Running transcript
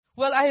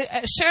Well,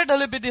 I shared a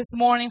little bit this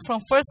morning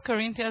from 1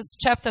 Corinthians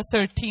chapter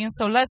 13.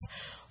 So let's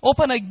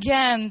open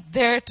again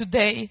there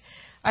today.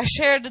 I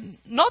shared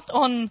not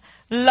on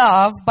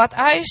love, but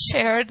I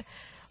shared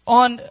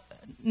on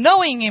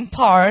knowing in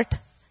part.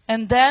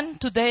 And then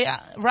today,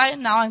 right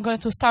now, I'm going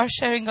to start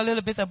sharing a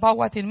little bit about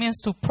what it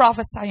means to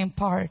prophesy in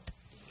part.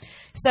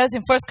 It says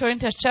in 1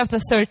 Corinthians chapter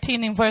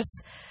 13 in verse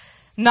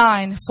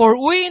 9,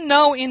 "For we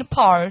know in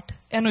part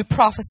and we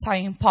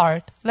prophesy in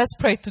part." Let's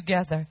pray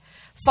together.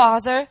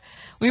 Father,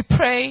 we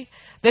pray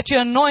that you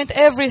anoint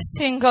every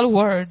single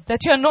word,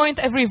 that you anoint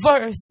every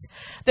verse,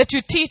 that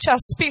you teach us,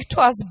 speak to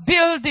us,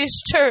 build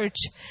this church.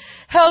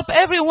 Help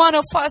every one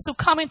of us to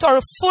come into our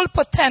full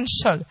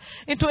potential,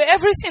 into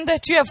everything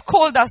that you have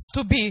called us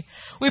to be.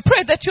 We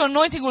pray that your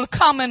anointing will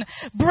come and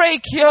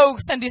break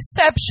yokes and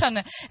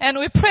deception. And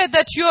we pray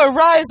that you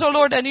arise, O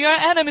Lord, and your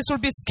enemies will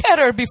be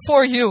scattered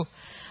before you.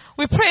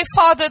 We pray,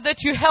 Father,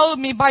 that you help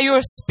me by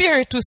your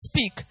Spirit to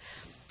speak.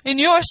 In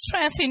your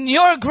strength, in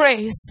your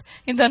grace,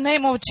 in the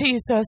name of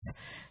Jesus.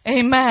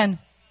 Amen.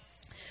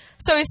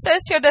 So it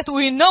says here that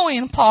we know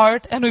in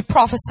part and we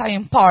prophesy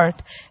in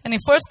part. And in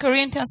 1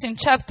 Corinthians in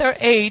chapter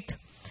 8,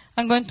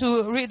 I'm going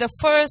to read the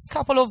first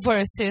couple of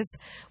verses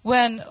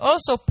when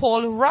also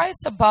Paul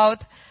writes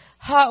about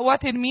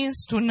what it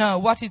means to know,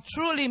 what it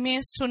truly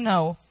means to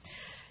know.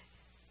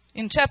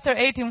 In chapter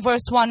 8 in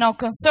verse 1, "Now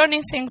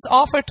concerning things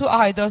offered to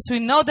idols, we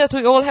know that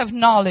we all have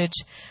knowledge.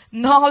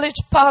 Knowledge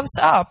puffs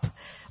up,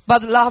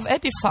 but love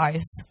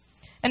edifies.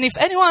 And if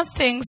anyone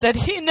thinks that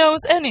he knows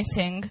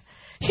anything,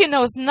 he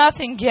knows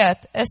nothing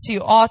yet as he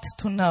ought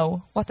to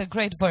know." What a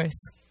great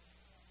verse.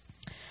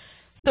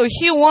 So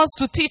he wants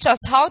to teach us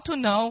how to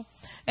know.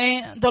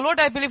 And the Lord,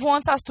 I believe,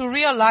 wants us to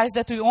realize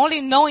that we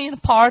only know in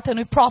part and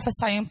we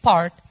prophesy in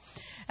part.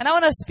 And I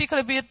want to speak a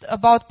little bit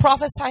about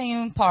prophesying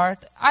in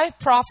part. I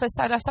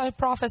started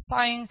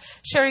prophesying,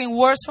 sharing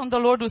words from the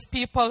Lord with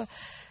people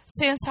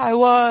since I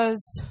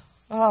was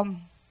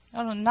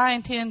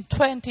 19,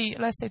 20,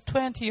 let's say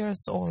 20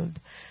 years old.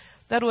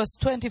 That was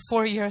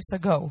 24 years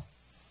ago.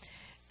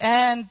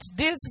 And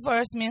this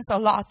verse means a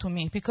lot to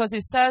me because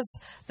it says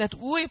that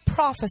we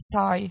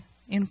prophesy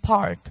in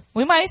part.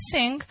 We might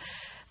think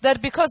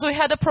that because we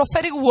had a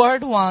prophetic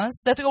word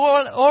once, that we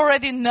all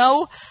already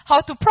know how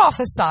to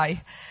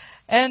prophesy.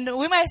 And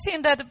we might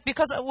think that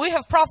because we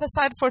have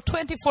prophesied for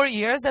 24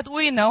 years that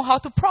we know how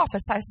to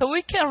prophesy. So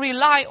we can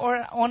rely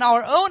on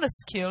our own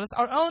skills,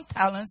 our own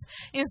talents,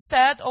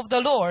 instead of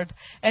the Lord.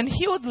 And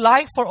He would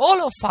like for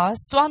all of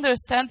us to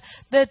understand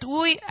that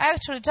we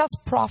actually just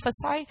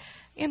prophesy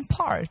in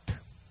part.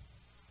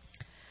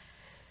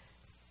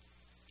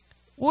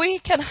 We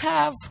can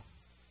have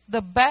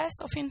the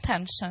best of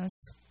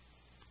intentions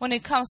when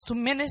it comes to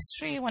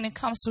ministry, when it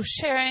comes to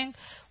sharing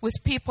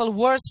with people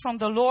words from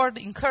the Lord,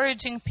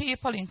 encouraging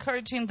people,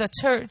 encouraging the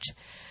church.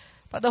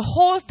 But the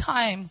whole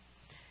time,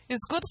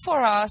 it's good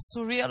for us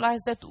to realize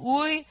that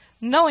we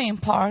know in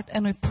part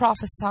and we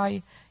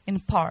prophesy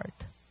in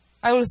part.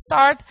 I will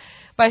start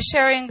by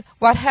sharing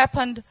what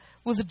happened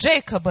with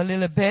Jacob a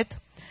little bit.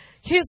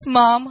 His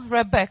mom,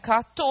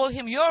 Rebecca, told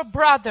him, "Your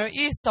brother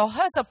Esau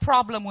has a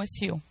problem with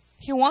you.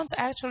 He wants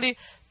actually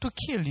to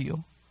kill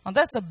you." And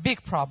that's a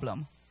big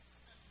problem.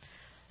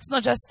 It's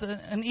not just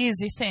an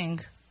easy thing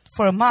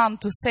for a mom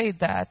to say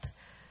that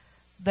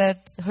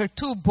her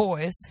two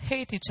boys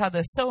hate each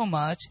other so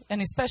much,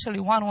 and especially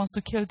one wants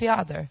to kill the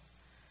other.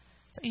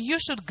 So you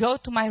should go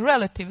to my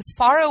relatives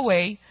far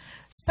away,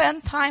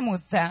 spend time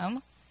with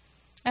them.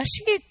 And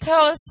she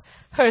tells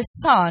her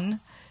son,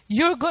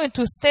 "You're going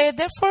to stay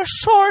there for a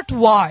short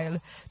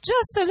while,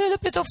 just a little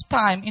bit of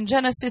time." In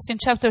Genesis in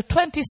chapter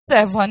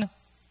 27,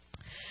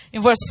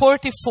 in verse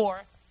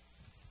 44.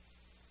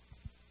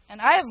 And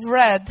I've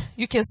read,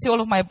 you can see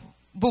all of my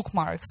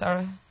bookmarks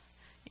are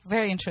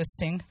very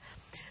interesting.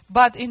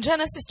 But in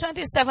Genesis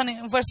 27,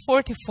 in verse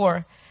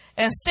 44,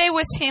 "And stay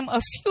with him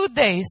a few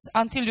days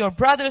until your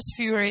brother's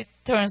fury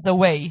turns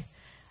away,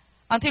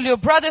 until your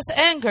brother's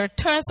anger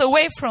turns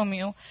away from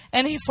you,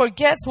 and he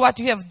forgets what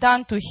you have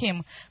done to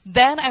him.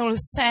 Then I will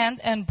send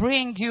and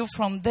bring you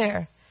from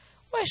there.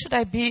 Why should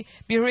I be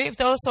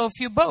bereaved also of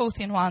you both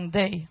in one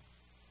day?"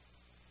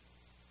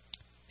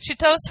 She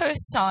tells her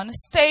son,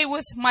 "Stay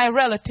with my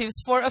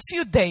relatives for a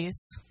few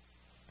days,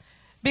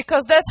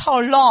 because that's how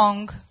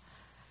long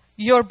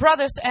your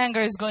brother's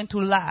anger is going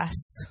to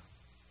last.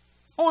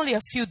 Only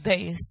a few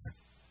days."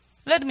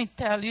 Let me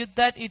tell you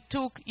that it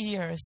took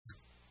years.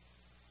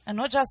 And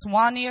not just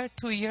 1 year,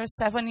 2 years,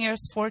 7 years,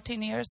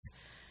 14 years,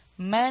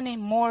 many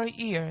more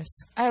years.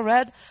 I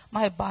read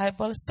my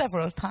Bible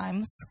several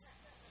times.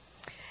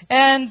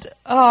 And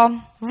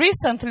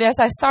recently, as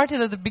I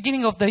started at the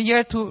beginning of the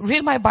year to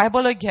read my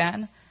Bible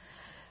again,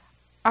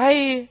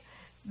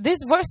 this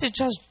verse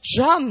just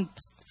jumped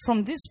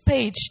from this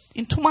page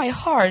into my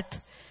heart.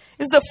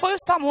 It's the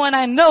first time when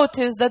I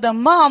noticed that the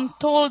mom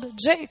told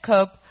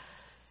Jacob,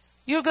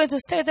 "You're going to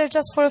stay there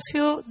just for a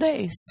few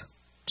days.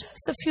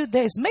 Just a few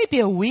days, maybe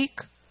a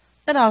week.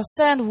 Then I'll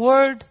send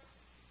word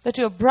that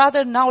your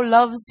brother now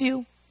loves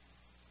you.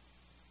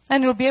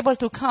 And you'll be able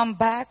to come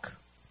back."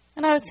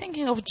 And I was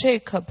thinking of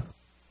Jacob.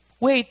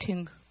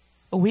 waiting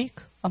a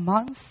week, a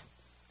month,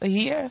 a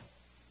year,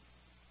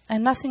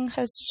 and nothing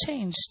has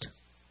changed.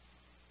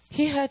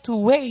 He had to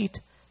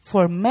wait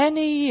for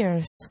many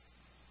years.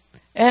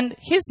 And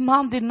his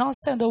mom did not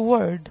send a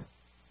word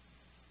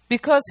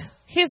because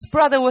his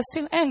brother was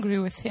still angry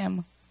with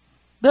him.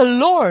 The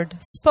Lord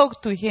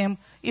spoke to him,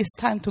 it's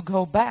time to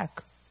go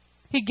back.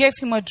 He gave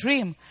him a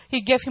dream.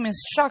 He gave him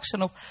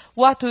instruction of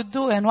what to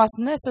do and what's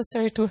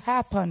necessary to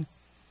happen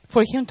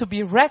for him to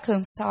be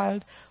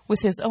reconciled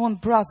with his own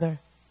brother.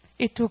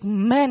 It took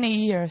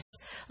many years.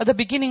 At the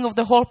beginning of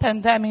the whole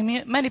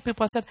pandemic, many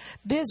people said,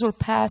 this will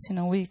pass in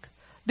a week.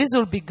 This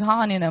will be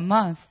gone in a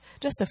month,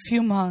 just a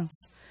few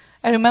months.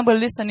 I remember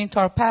listening to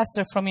our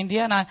pastor from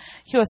Indiana.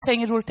 He was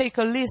saying it will take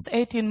at least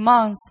 18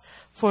 months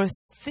for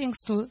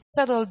things to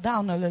settle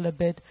down a little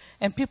bit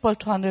and people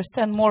to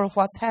understand more of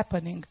what's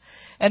happening.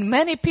 And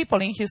many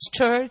people in his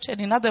church and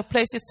in other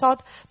places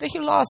thought that he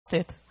lost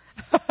it.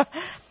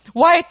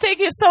 Why it take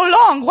it so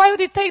long? Why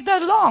would it take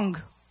that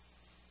long?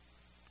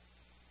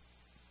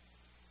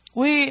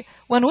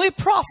 When we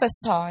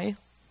prophesy,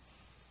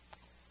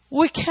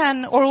 we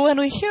can, or when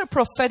we hear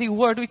prophetic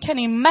word, we can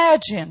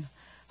imagine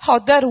how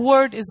that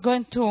word is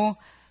going to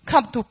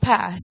come to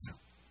pass.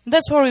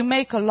 That's where we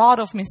make a lot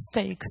of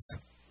mistakes.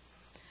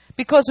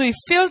 Because we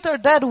filter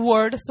that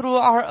word through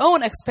our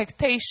own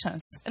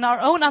expectations and our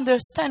own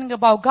understanding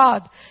about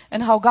God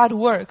and how God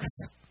works.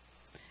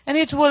 And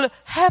it will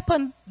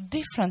happen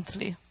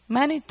differently.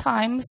 Many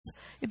times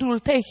it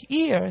will take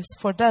years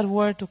for that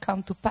word to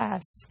come to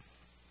pass.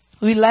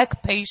 We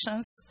lack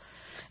patience.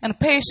 And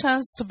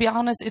patience, to be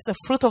honest, is a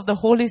fruit of the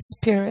Holy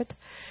Spirit.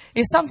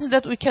 It's something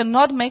that we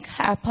cannot make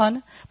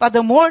happen. But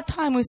the more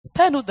time we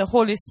spend with the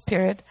Holy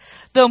Spirit,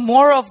 the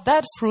more of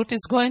that fruit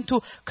is going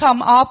to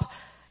come up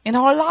in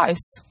our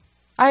lives.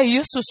 I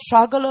used to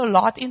struggle a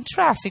lot in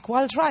traffic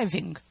while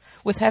driving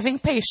with having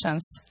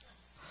patience.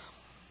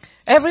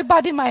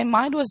 Everybody in my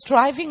mind was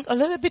driving a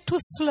little bit too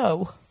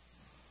slow.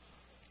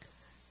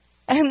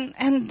 And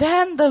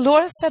then the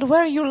Lord said,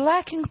 where are you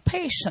lacking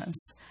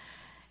patience?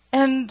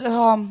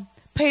 And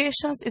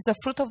patience is a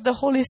fruit of the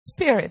Holy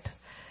Spirit.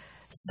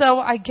 So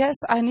I guess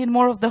I need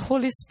more of the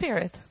Holy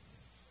Spirit.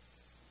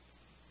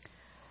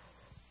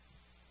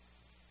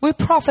 We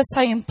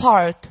prophesy in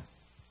part.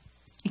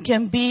 It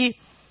can be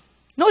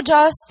not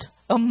just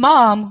a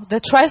mom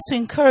that tries to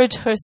encourage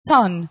her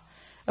son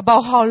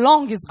about how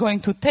long it's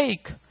going to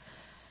take.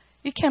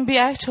 It can be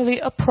actually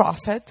a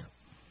prophet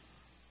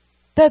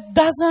that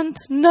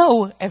doesn't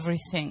know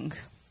everything.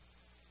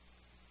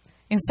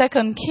 In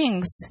 2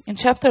 Kings, in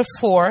chapter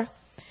 4,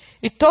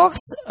 it talks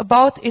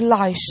about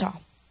Elisha,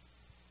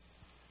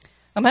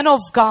 a man of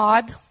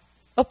God,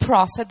 a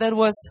prophet that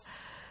was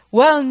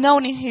well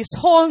known in his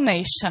whole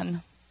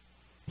nation.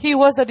 He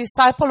was a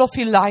disciple of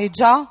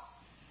Elijah.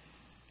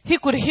 He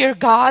could hear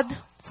God.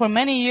 For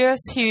many years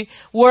he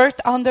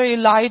worked under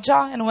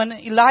Elijah. And when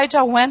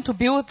Elijah went to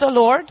be with the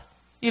Lord,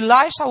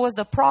 Elisha was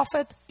the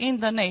prophet in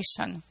the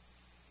nation.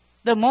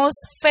 The most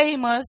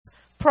famous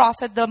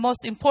prophet, the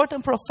most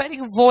important prophetic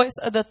voice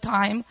at the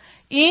time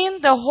in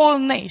the whole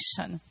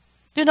nation.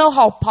 Do you know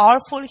how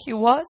powerful he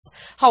was?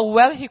 How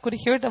well he could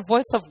hear the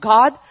voice of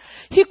God?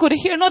 He could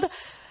hear not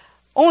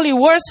only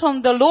words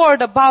from the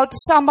Lord about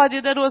somebody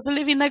that was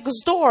living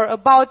next door,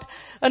 about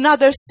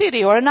another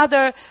city or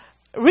another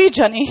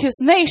region in his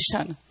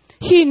nation.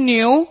 He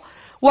knew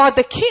what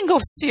the king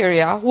of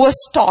Syria was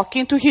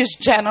talking to his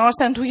generals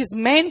and to his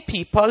main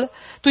people,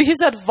 to his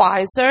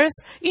advisors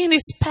in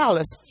his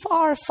palace,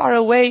 far, far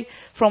away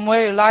from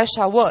where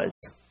Elisha was.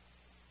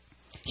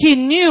 He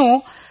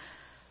knew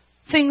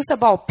things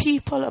about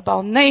people,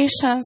 about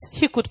nations.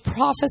 He could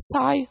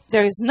prophesy.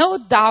 There is no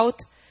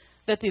doubt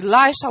that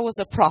Elisha was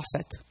a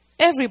prophet.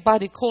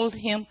 Everybody called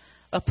him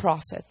a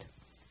prophet.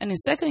 And in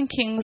 2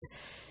 Kings,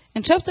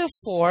 in chapter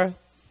 4,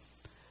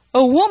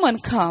 a woman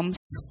comes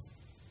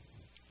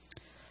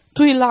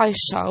to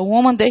Elisha, a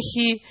woman that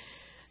he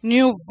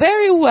knew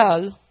very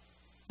well.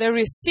 They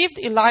received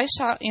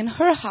Elisha in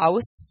her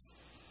house,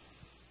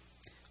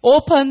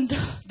 opened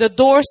the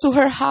doors to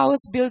her house,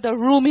 built a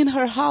room in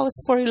her house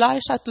for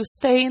Elisha to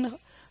stay in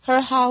her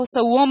house.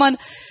 A woman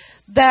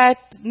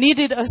that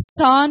needed a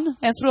son,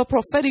 and through a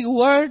prophetic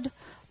word,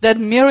 that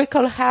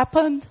miracle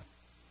happened.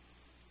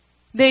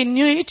 They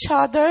knew each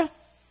other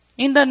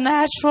in the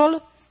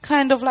natural,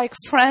 kind of like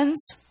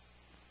friends.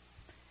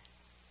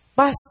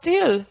 But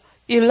still,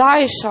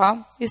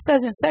 Elisha, it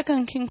says in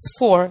 2 Kings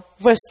 4,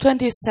 verse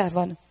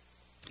 27,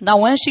 now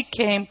when she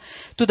came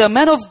to the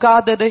man of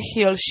God at the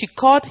hill, she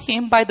caught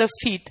him by the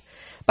feet.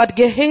 But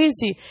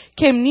Gehazi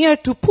came near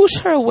to push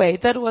her away.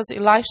 That was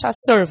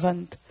Elisha's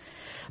servant.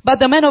 But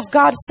the man of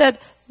God said,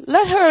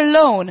 let her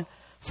alone,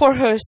 for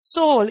her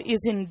soul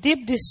is in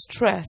deep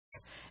distress,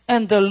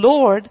 and the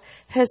Lord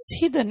has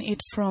hidden it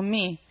from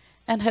me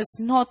and has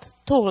not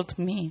told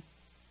me.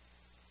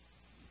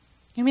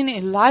 You mean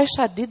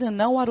Elisha didn't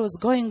know what was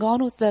going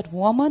on with that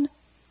woman?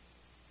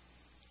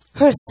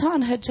 Her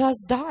son had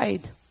just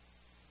died.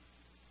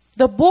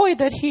 The boy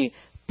that he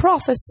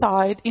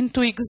prophesied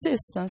into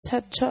existence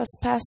had just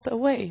passed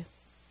away.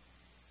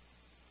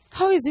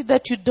 How is it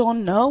that you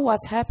don't know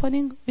what's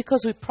happening?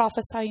 Because we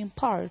prophesy in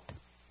part.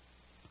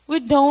 We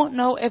don't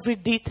know every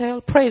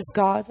detail, praise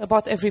God,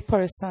 about every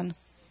person.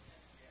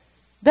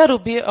 That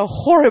would be a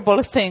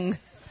horrible thing.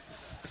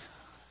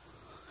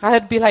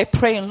 I'd be like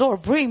praying,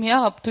 Lord, bring me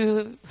up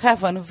to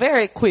heaven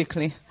very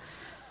quickly.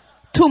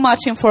 Too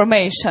much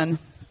information.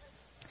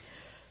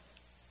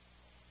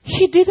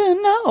 He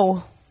didn't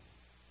know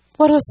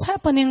what was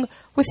happening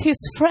with his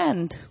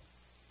friend,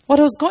 what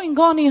was going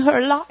on in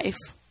her life.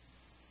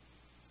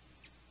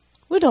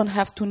 We don't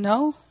have to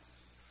know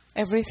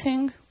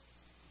everything.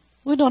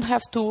 We don't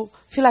have to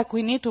feel like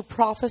we need to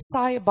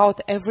prophesy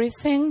about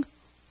everything.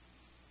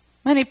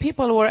 Many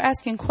people were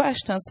asking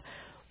questions.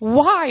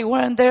 Why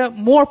weren't there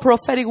more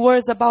prophetic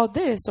words about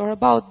this or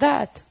about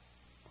that?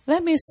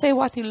 Let me say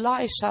what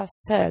Elisha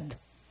said.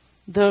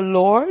 The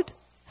Lord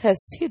has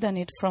hidden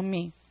it from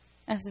me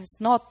and has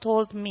not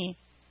told me.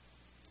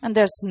 And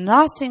there's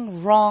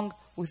nothing wrong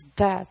with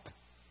that.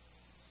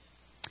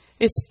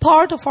 It's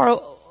part of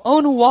our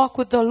own walk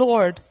with the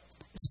Lord.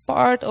 It's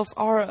part of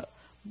our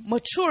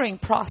maturing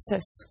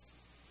process.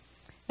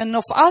 And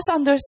of us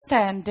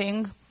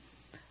understanding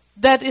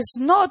that it's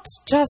not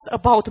just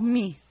about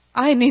me.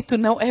 I need to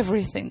know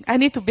everything. I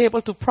need to be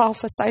able to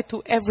prophesy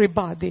to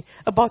everybody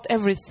about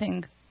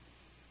everything.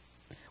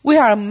 We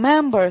are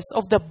members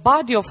of the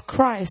body of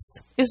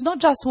Christ. It's not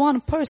just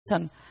one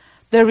person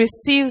that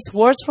receives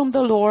words from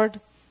the Lord,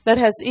 that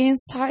has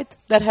insight,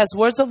 that has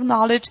words of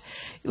knowledge.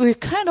 We're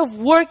kind of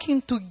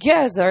working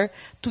together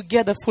to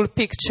get a full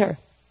picture.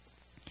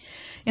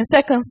 In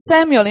 2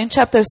 Samuel, in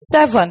chapter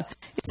 7,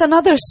 it's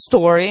another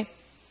story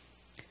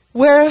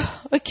where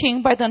a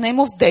king by the name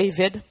of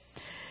David,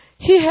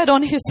 he had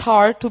on his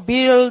heart to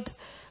build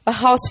a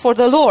house for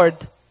the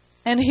Lord.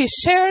 And he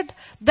shared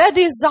that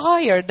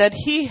desire that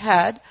he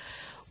had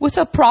with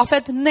a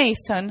prophet,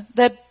 Nathan,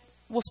 that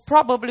was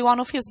probably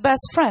one of his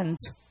best friends.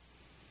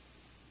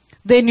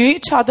 They knew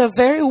each other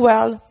very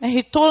well. And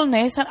he told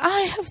Nathan,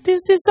 I have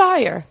this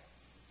desire.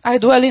 I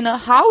dwell in a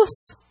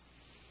house.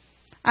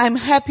 I'm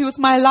happy with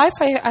my life.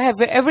 I have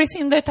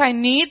everything that I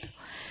need.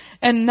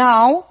 And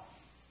now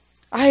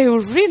I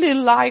really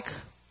like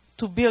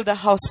to build a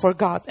house for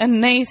God.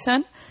 And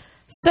Nathan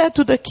said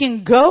to the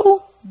king,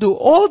 go, do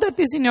all that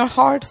is in your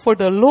heart, for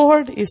the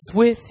Lord is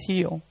with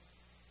you.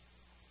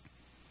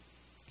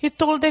 He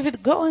told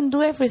David, go and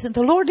do everything.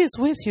 The Lord is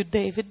with you,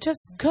 David.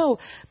 Just go.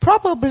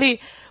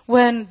 Probably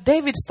when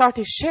David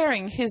started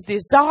sharing his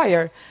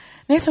desire,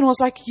 Nathan was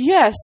like,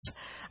 yes,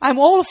 I'm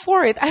all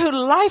for it. I would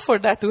like for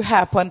that to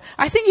happen.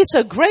 I think it's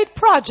a great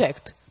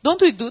project.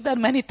 Don't we do that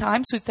many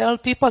times? We tell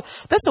people,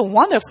 that's a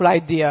wonderful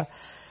idea.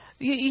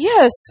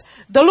 Yes,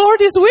 the Lord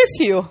is with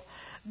you.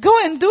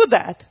 Go and do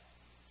that.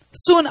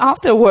 Soon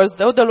afterwards,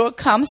 though, the Lord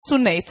comes to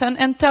Nathan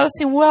and tells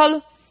him,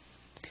 well,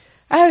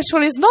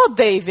 actually, it's not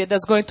David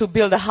that's going to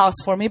build a house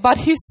for me, but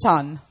his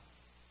son.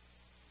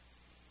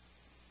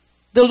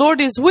 The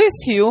Lord is with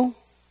you,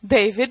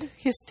 David.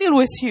 He's still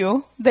with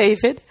you,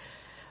 David.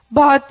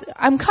 But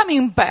I'm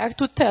coming back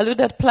to tell you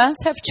that plans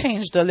have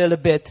changed a little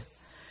bit.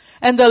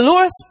 And the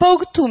Lord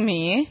spoke to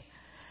me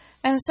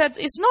and said,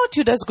 it's not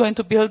you that's going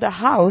to build a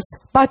house,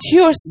 but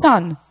your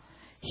son.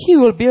 He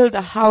will build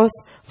a house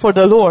for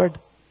the Lord.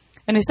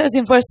 And he says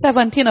in verse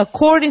 17,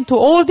 according to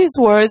all these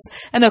words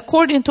and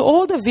according to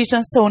all the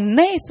visions, so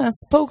Nathan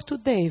spoke to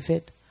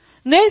David.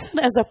 Nathan,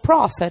 as a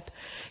prophet,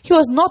 he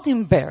was not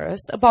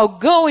embarrassed about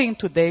going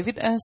to David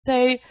and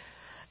say,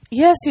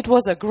 yes, it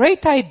was a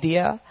great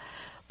idea,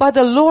 but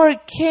the Lord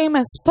came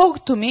and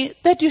spoke to me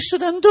that you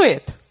shouldn't do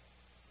it.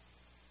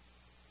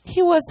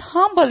 He was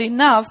humble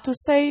enough to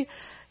say,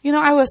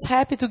 I was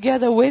happy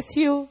together with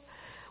you.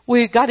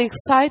 We got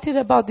excited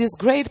about this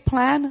great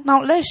plan.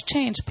 Now let's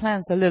change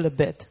plans a little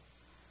bit.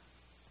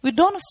 We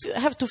don't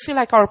have to feel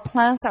like our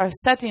plans are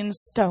set in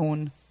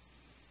stone.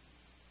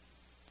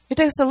 It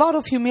takes a lot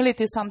of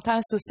humility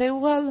sometimes to say,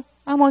 well,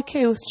 I'm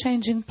okay with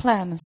changing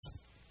plans.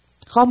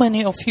 How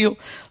many of you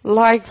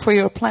like for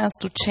your plans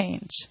to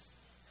change?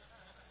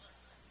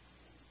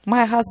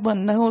 My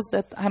husband knows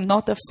that I'm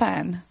not a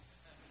fan.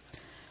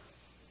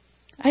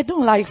 I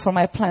don't like for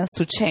my plans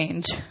to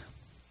change.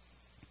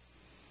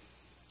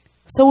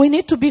 So we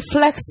need to be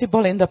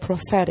flexible in the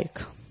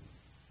prophetic.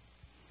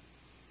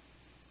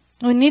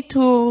 We need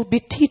to be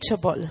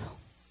teachable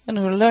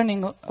when we're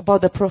learning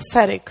about the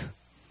prophetic.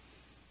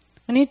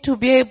 We need to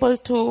be able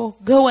to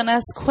go and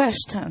ask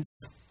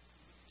questions.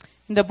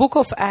 In the book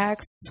of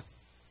Acts,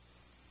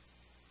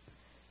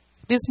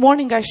 this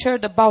morning I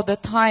shared about the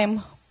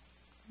time,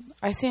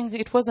 I think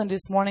it wasn't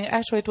this morning,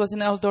 actually it was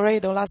in El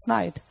Dorado last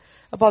night,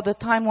 about the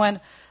time when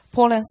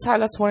Paul and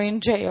Silas were in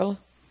jail.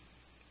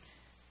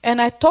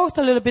 And I talked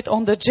a little bit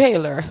on the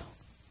jailer.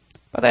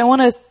 But I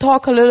want to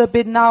talk a little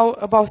bit now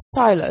about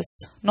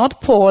Silas. Not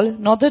Paul,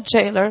 not the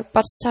jailer,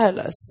 but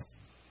Silas.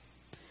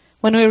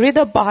 When we read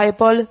the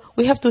Bible,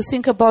 we have to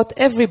think about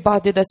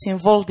everybody that's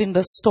involved in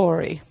the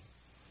story.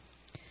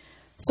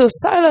 So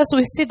Silas,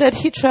 we see that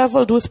he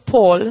traveled with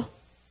Paul.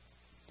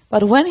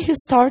 But when he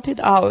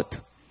started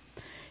out,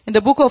 in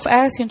the book of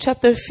Acts in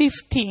chapter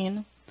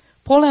 15,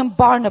 Paul and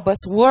Barnabas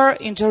were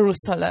in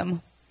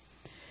Jerusalem.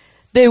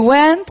 They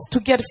went to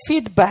get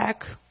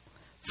feedback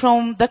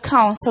from the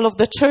council of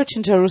the church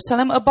in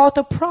Jerusalem about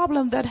a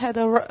problem that had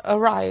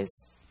arisen.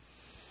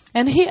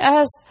 And he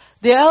asked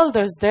the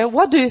elders there,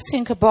 what do you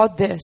think about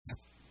this?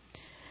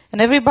 And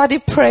everybody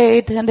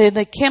prayed, and then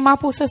they came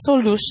up with a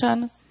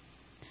solution.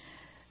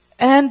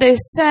 And they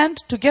sent,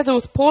 together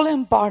with Paul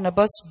and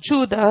Barnabas,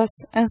 Judas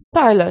and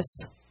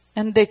Silas.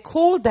 And they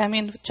called them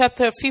in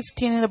chapter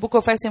 15 in the book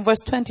of Acts in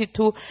verse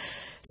 22,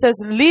 says,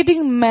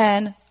 leading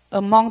men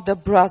among the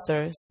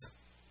brothers.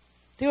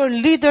 They were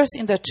leaders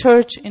in the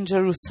church in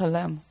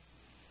Jerusalem.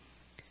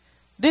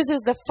 This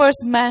is the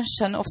first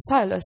mention of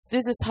Silas.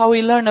 This is how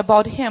we learn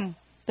about him,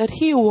 that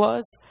he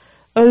was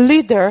a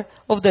leader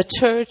of the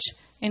church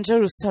in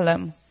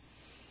Jerusalem.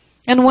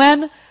 And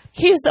when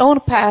his own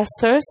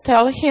pastors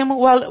tell him,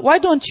 well, why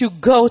don't you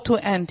go to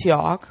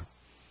Antioch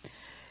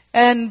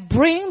and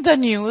bring the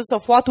news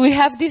of what we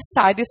have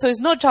decided. So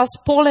it's not just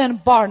Paul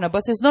and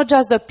Barnabas. It's not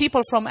just the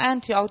people from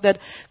Antioch that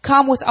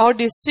come with our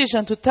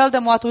decision to tell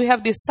them what we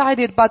have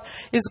decided, but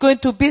it's going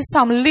to be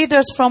some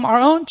leaders from our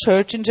own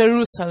church in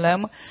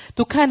Jerusalem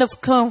to kind of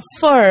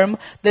confirm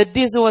that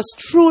this was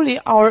truly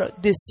our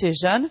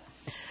decision.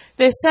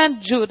 They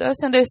sent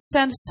Judas and they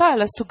sent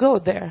Silas to go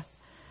there.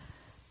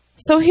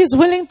 So he's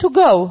willing to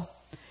go.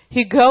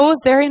 He goes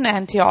there in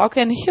Antioch,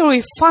 and here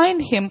we find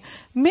him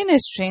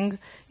ministering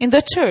in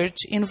the church.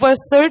 In verse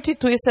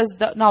 32, it says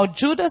that now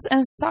Judas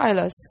and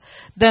Silas,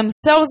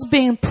 themselves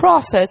being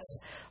prophets,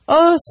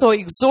 also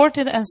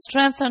exhorted and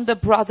strengthened the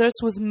brothers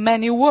with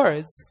many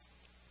words.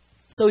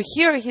 So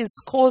here he's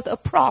called a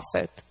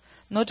prophet,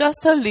 not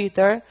just a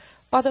leader,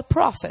 but a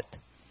prophet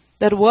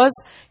that was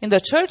in the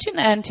church in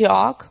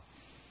Antioch.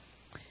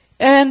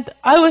 And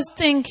I was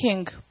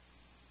thinking,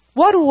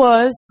 what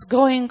was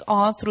going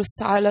on through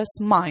Silas'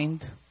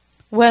 mind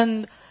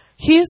when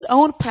his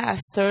own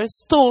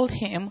pastors told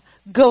him,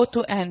 go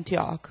to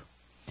Antioch?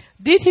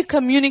 Did he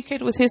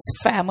communicate with his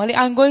family,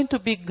 I'm going to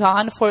be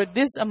gone for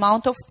this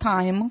amount of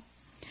time,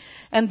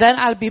 and then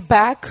I'll be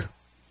back?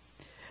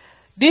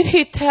 Did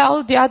he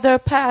tell the other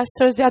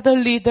pastors, the other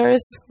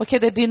leaders, okay,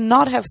 they did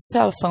not have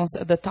cell phones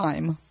at the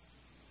time.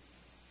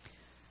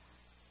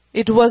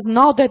 It was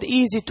not that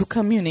easy to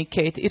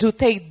communicate. It would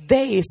take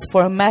days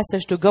for a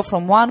message to go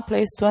from one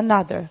place to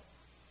another.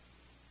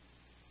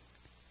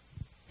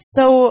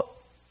 So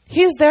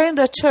he's there in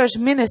the church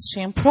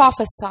ministering,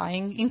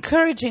 prophesying,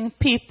 encouraging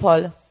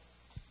people.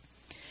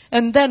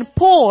 And then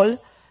Paul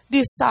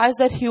decides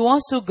that he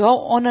wants to go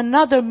on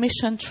another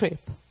mission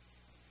trip,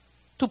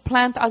 to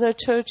plant other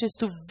churches,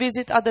 to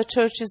visit other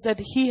churches that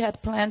he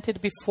had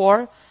planted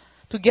before,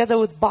 together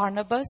with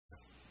Barnabas.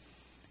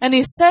 And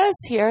he says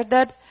here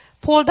that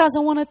Paul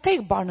doesn't want to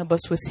take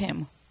Barnabas with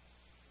him.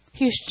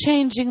 He's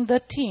changing the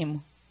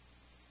team.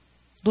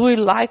 Do we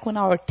like when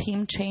our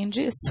team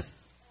changes?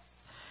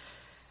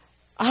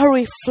 Are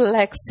we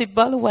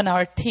flexible when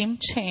our team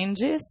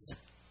changes?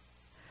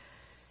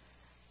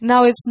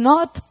 Now it's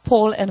not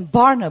Paul and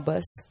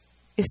Barnabas.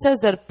 It says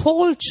that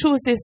Paul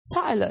chooses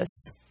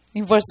Silas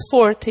in verse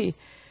 40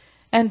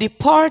 and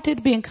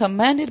departed, being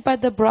commended by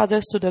the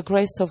brothers to the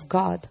grace of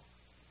God.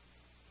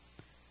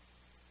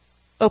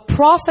 A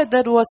prophet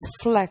that was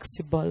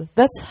flexible.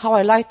 That's how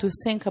I like to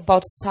think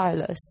about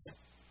Silas.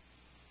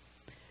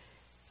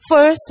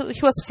 First, he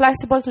was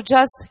flexible to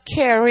just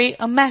carry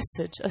a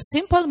message, a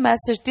simple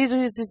message.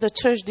 This is the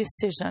church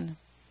decision.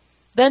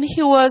 Then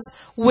he was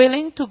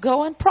willing to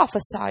go and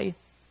prophesy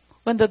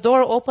when the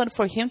door opened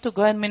for him to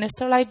go and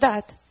minister like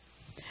that.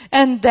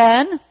 And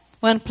then,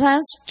 when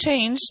plans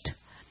changed,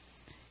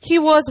 he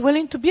was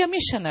willing to be a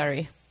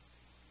missionary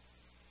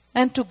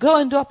and to go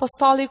and do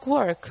apostolic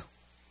work,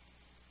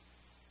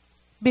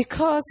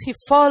 because he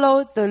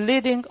followed the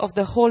leading of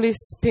the Holy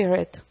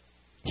Spirit.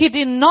 He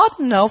did not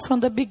know from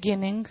the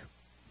beginning,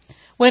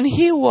 when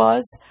he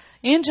was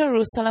in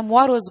Jerusalem,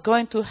 what was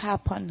going to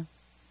happen.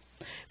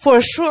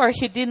 For sure,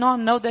 he did not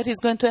know that he's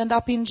going to end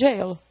up in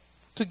jail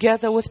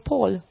together with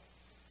Paul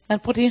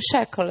and put in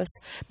shackles.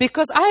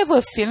 Because I have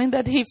a feeling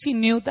that if he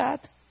knew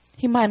that,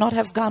 he might not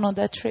have gone on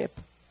that trip.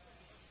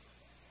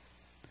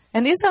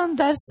 And isn't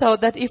that so,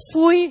 that if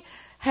we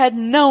had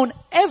known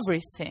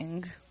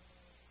everything,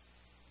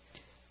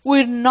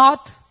 we'd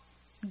not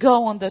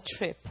go on the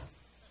trip?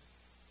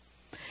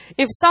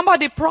 If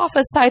somebody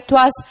prophesied to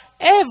us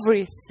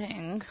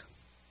everything,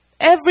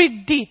 every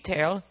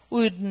detail,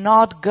 we would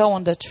not go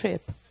on the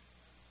trip.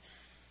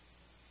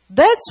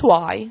 That's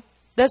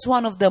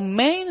one of the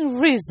main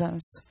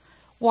reasons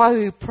why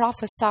we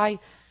prophesy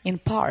in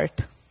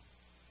part.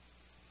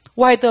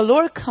 Why the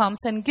Lord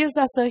comes and gives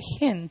us a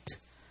hint,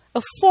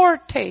 a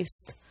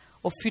foretaste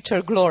of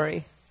future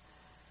glory.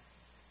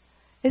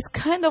 It's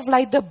kind of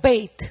like the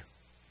bait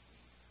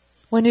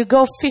when you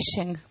go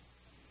fishing.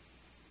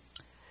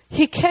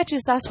 He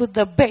catches us with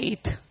the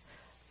bait,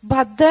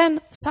 but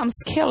then some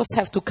scales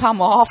have to come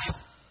off.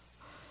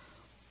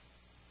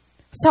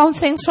 Some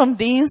things from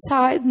the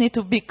inside need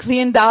to be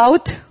cleaned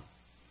out.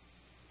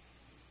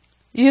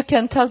 You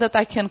can tell that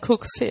I can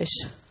cook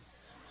fish.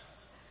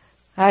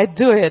 I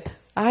do it.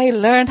 I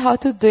learned how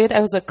to do it.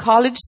 I was a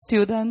college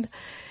student,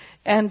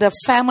 and the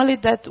family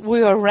that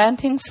we were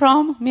renting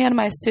from, me and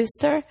my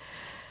sister,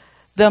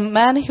 the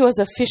man, he was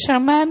a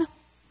fisherman.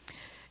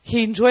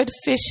 He enjoyed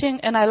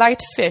fishing, and I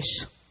liked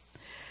fish.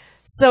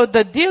 So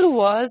the deal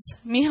was,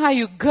 Miha,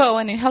 you go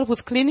and you help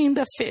with cleaning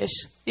the fish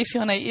if you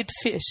want to eat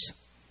fish.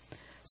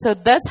 So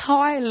that's how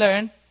I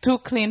learned to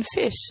clean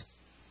fish.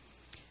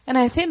 And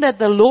I think that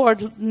the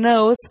Lord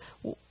knows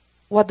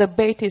what the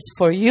bait is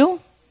for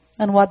you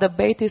and what the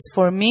bait is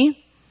for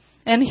me.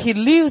 And He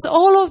leaves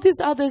all of these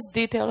other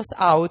details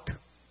out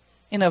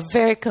in a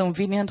very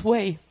convenient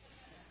way.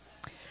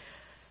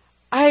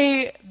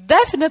 I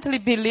definitely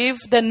believe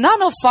that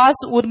none of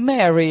us would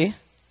marry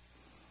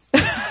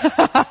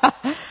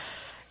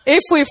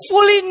if we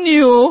fully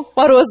knew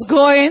what was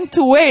going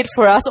to wait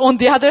for us on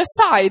the other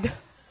side.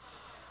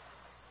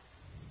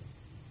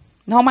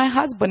 Now my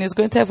husband is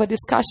going to have a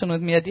discussion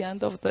with me at the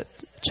end of the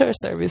church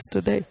service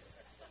today.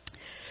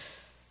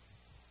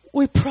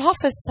 We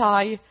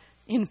prophesy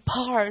in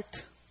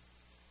part.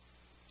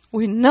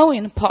 We know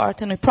in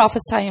part and we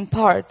prophesy in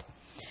part.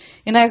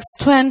 In Acts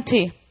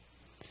 20,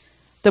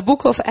 the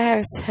book of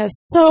Acts has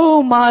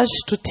so much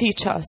to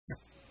teach us.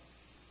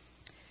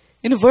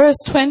 In verse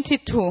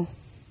 22,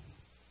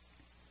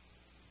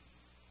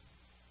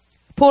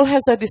 Paul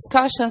has a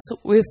discussions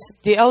with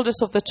the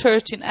elders of the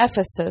church in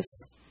Ephesus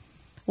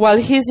while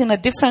he's in a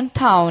different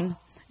town,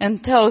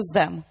 and tells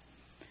them,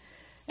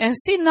 "And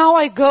see, now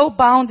I go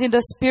bound in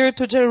the Spirit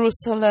to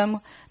Jerusalem,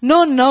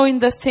 not knowing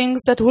the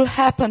things that will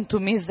happen to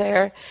me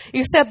there,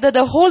 except that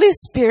the Holy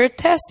Spirit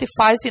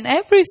testifies in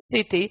every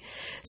city,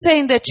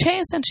 saying that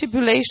chains and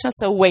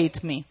tribulations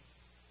await me."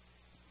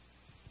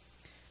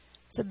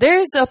 So there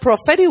is a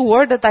prophetic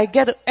word that I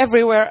get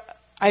everywhere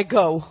I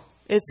go.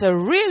 It's a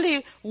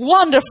really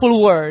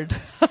wonderful word.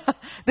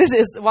 This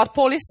is what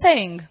Paul is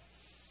saying.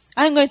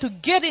 I'm going to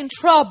get in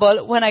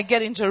trouble when I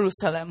get in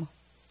Jerusalem.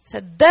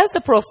 So that's the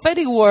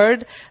prophetic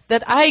word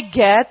that I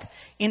get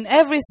in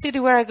every city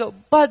where I go.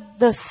 But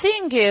the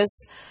thing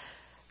is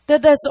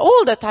that that's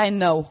all that I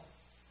know.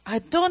 I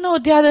don't know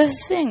the other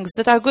things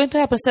that are going to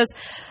happen. It says,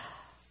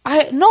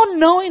 not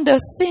knowing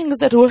the things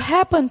that will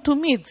happen to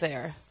me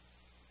there.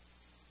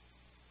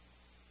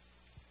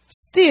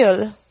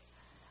 Still,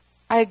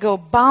 I go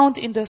bound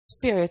in the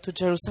Spirit to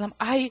Jerusalem.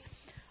 I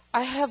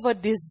have a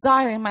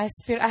desire in my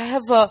spirit. I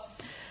have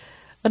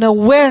an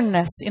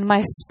awareness in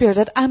my spirit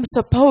that I'm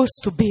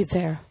supposed to be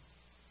there.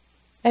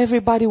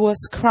 Everybody was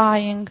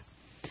crying.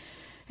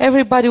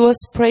 Everybody was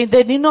praying.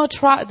 They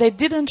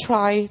didn't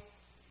try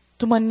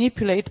to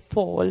manipulate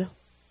Paul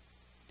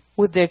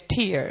with their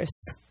tears.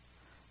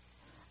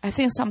 I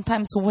think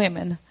sometimes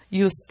women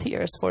use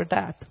tears for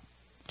that.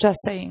 Just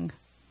saying.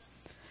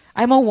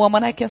 I'm a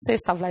woman, I can say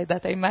stuff like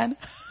that, amen?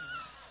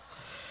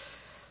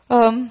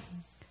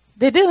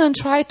 They didn't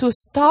try to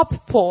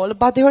stop Paul,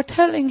 but they were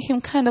telling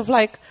him kind of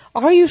like,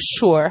 "Are you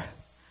sure?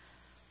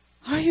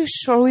 Are you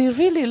sure? We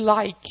really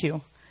like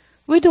you.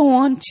 We don't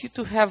want you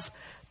to have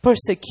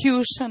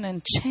persecution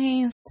and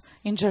chains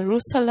in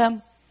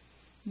Jerusalem."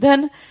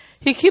 Then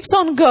he keeps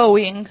on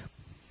going.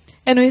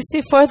 And we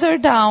see further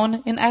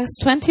down in Acts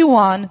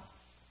 21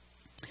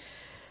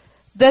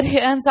 that he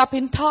ends up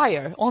in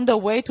Tyre on the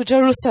way to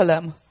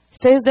Jerusalem.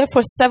 Stays there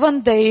for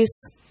 7 days.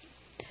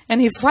 And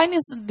he finds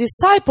his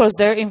disciples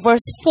there in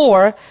verse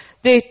 4.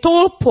 They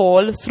told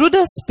Paul through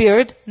the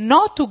Spirit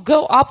not to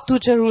go up to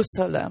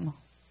Jerusalem.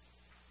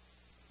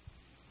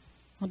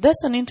 Well,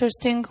 that's an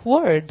interesting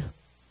word.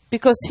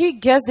 Because he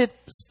gets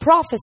this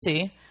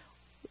prophecy.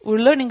 We're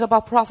learning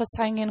about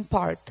prophesying in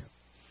part.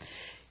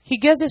 He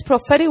gets this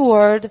prophetic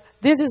word.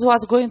 This is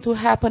what's going to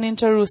happen in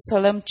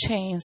Jerusalem.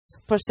 Chains,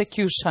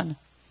 persecution.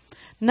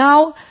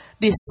 Now,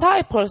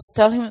 disciples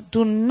tell him,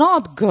 do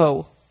not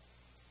go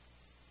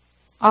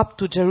up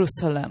to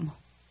Jerusalem.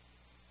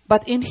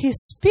 But in his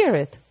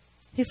spirit,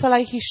 he felt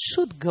like he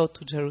should go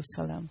to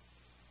Jerusalem.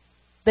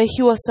 That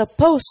he was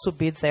supposed to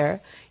be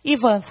there,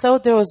 even though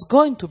there was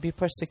going to be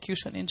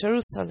persecution in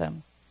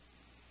Jerusalem.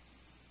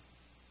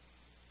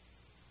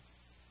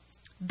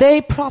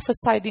 They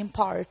prophesied in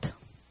part.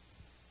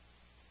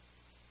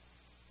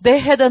 They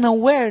had an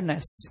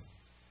awareness.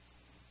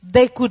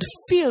 They could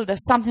feel that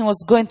something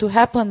was going to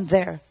happen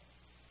there.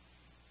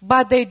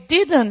 But they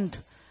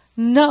didn't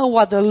know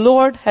what the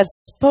Lord had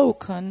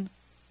spoken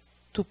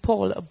to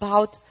Paul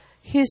about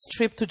his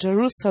trip to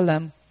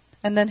Jerusalem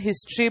and then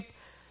his trip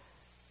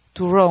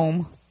to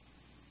Rome.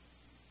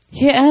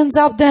 He ends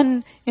up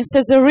then in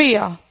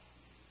Caesarea,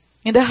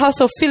 in the house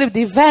of Philip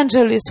the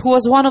evangelist, who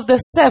was one of the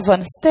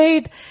 7,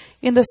 stayed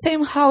in the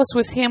same house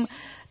with him.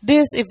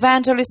 This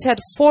evangelist had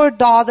 4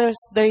 daughters.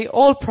 They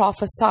all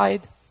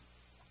prophesied.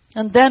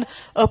 And then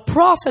a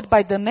prophet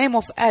by the name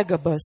of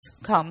Agabus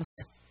comes,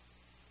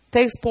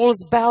 takes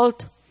Paul's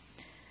belt,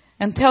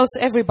 and tells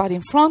everybody,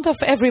 in front of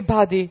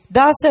everybody,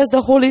 "Thus says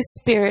the Holy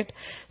Spirit,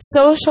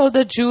 so shall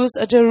the Jews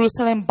at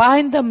Jerusalem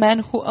bind the man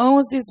who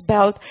owns this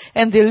belt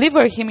and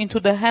deliver him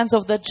into the hands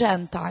of the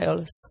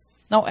Gentiles."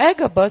 Now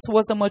Agabus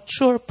was a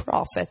mature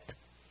prophet.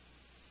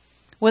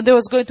 When there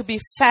was going to be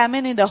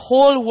famine in the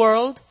whole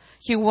world,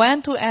 he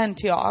went to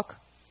Antioch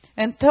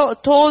and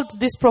told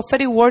this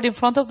prophetic word in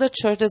front of the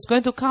church, there's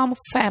going to come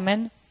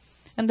famine.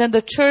 And then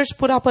the church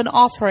put up an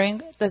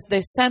offering that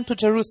they sent to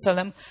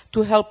Jerusalem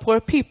to help poor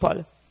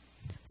people.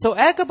 So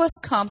Agabus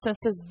comes and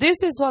says,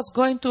 this is what's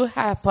going to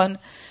happen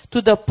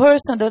to the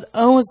person that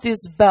owns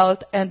this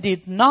belt, and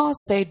did not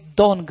say,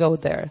 don't go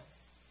there.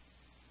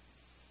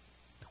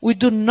 We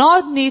do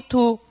not need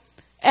to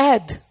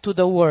add to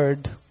the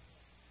word.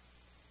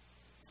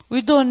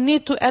 We don't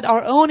need to add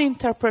our own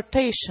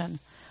interpretation,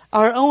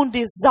 our own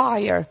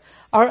desire,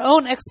 our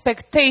own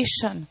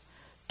expectation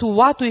to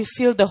what we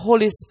feel the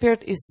Holy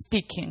Spirit is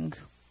speaking.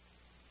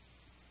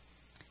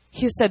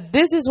 He said,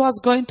 this is what's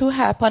going to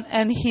happen,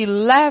 and he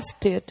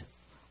left it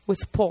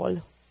with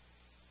Paul.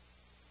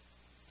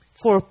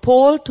 For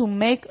Paul to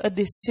make a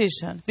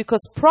decision,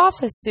 because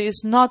prophecy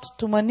is not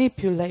to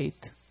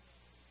manipulate.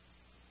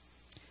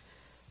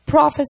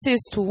 Prophecy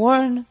is to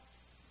warn.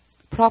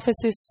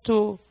 Prophecy is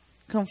to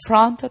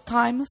confront at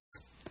times.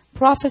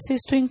 Prophecy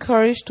is to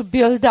encourage, to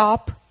build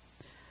up.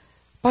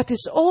 But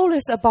it's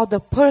always about the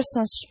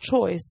person's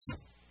choice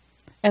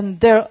and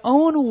their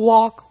own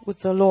walk with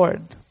the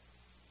Lord.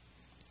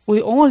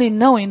 We only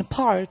know in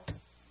part.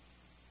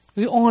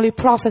 We only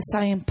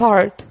prophesy in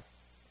part.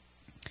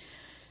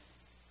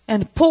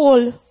 And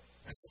Paul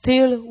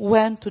still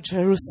went to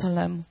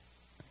Jerusalem.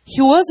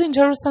 He was in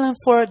Jerusalem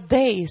for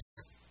days.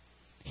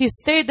 He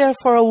stayed there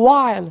for a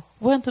while,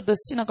 went to the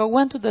synagogue,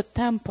 went to the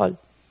temple.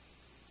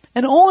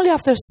 And only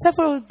after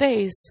several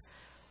days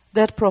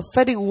that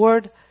prophetic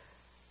word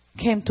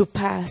came to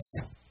pass.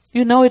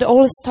 You know, it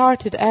all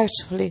started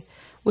actually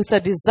with a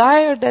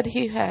desire that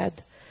he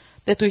had,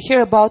 that we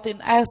hear about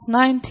in Acts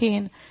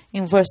 19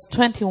 in verse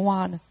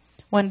 21.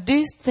 When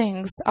these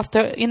things,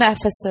 in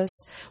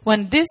Ephesus,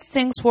 when these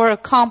things were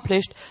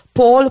accomplished,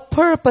 Paul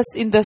purposed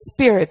in the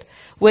Spirit,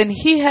 when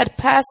he had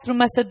passed through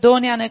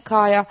Macedonia and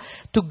Achaia,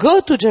 to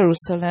go to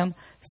Jerusalem,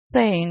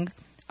 saying,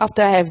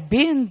 after I have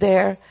been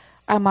there,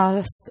 I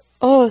must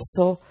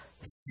also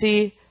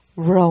see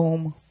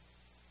Rome.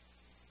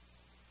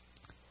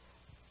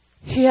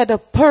 He had a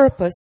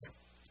purpose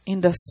in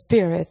the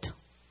Spirit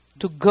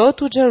to go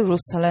to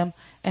Jerusalem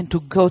and to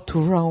go to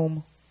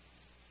Rome.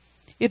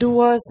 He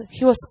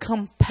was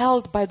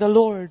compelled by the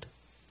Lord.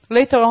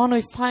 Later on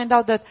we find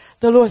out that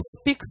the Lord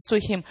speaks to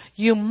him.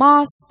 You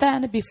must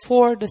stand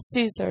before the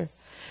Caesar.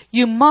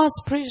 You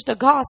must preach the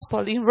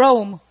gospel in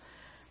Rome.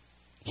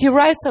 He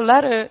writes a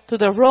letter to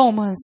the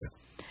Romans.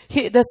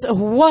 That's a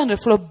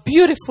wonderful, a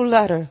beautiful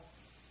letter.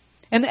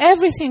 And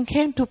everything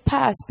came to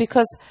pass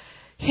because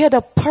he had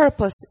a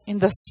purpose in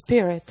the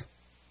Spirit.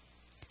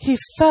 He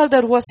felt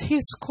that was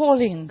his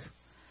calling.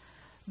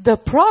 The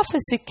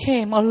prophecy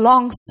came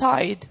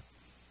alongside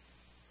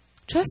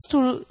just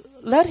to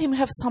let him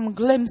have some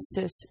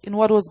glimpses in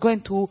what was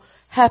going to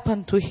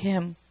happen to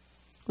him.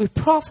 We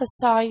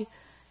prophesy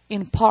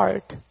in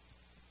part.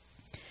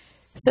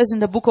 It says in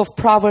the book of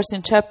Proverbs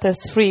in chapter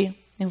 3,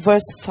 in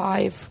verse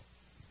 5,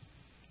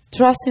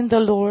 trust in the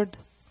Lord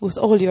with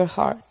all your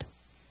heart,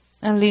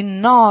 and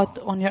lean not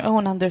on your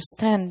own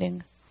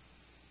understanding.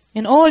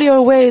 In all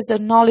your ways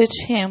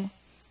acknowledge him,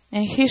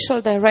 and he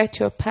shall direct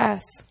your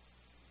path.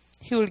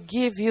 He will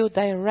give you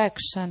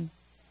direction.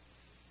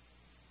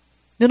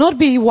 Do not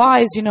be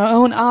wise in your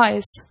own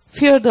eyes.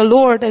 Fear the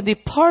Lord and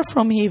depart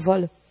from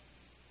evil.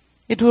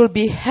 It will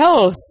be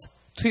health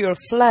to your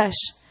flesh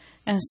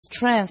and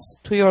strength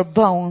to your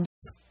bones.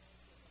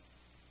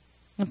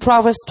 In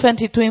Proverbs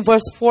 22 in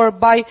verse 4,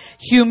 by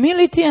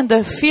humility and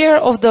the fear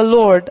of the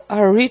Lord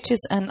are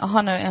riches and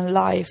honor and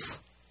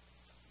life.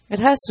 It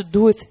has to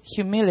do with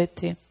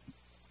humility.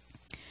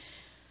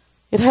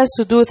 It has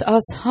to do with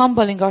us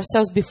humbling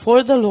ourselves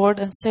before the Lord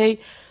and say,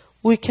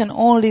 we can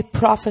only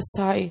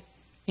prophesy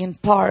in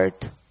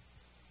part.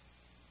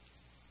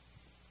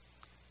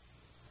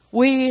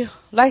 We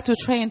like to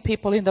train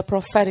people in the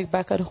prophetic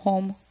back at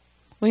home.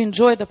 We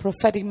enjoy the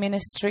prophetic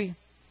ministry.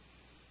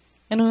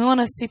 And we want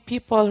to see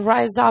people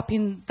rise up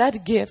in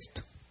that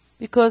gift,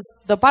 because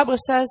the Bible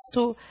says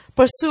to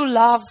pursue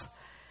love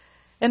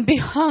and be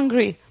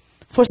hungry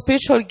for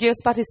spiritual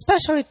gifts, but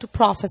especially to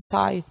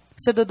prophesy,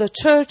 so that the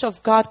church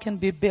of God can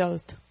be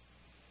built.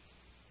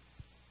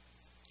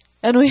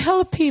 And we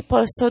help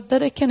people so that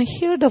they can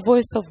hear the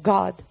voice of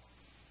God.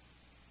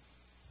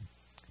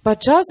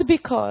 But just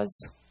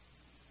because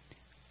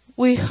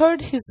we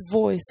heard his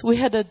voice, we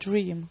had a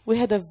dream, we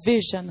had a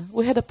vision,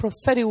 we had a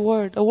prophetic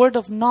word, a word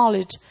of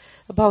knowledge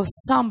about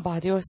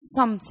somebody or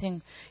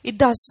something, it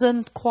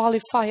doesn't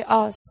qualify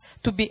us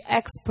to be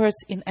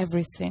experts in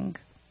everything.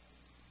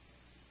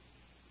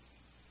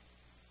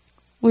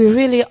 We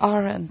really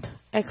aren't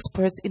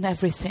experts in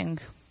everything.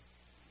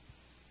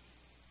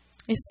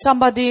 If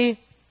somebody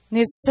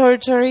needs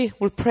surgery,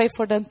 we'll pray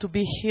for them to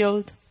be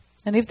healed.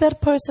 And if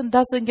that person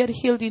doesn't get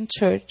healed in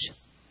church,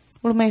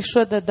 we'll make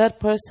sure that that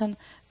person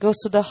goes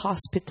to the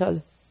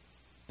hospital,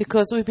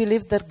 because we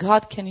believe that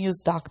God can use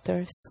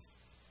doctors,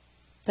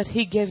 that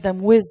he gave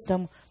them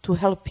wisdom to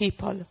help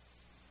people.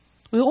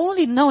 We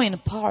only know in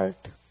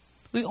part.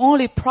 We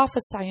only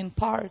prophesy in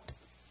part.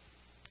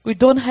 We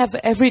don't have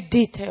every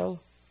detail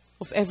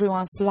of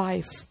everyone's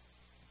life.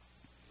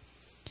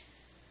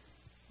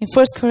 In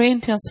 1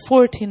 Corinthians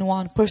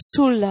 14:1,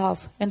 pursue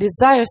love and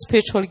desire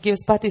spiritual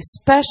gifts, but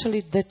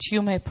especially that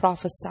you may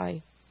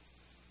prophesy.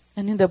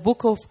 And in the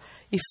book of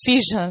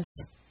Ephesians,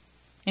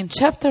 in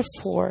chapter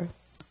 4,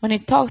 when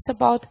it talks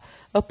about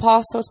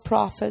apostles,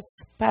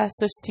 prophets,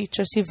 pastors,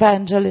 teachers,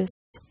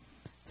 evangelists,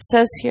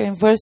 says here in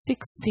verse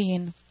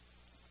 16,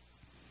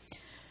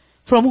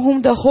 from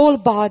whom the whole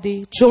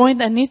body,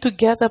 joined and knit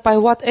together by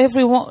what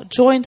every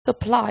joint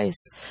supplies,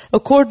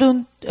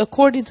 according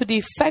to the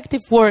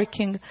effective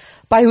working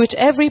by which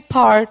every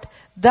part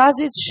does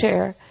its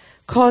share,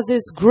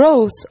 causes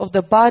growth of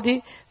the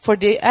body for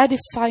the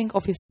edifying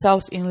of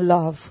itself in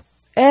love.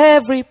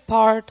 Every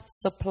part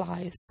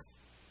supplies.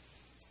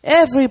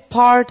 Every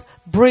part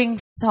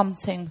brings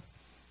something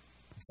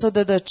so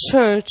that the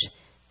church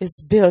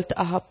is built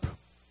up.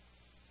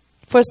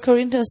 1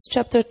 Corinthians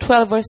chapter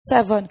 12 verse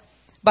 7,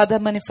 but the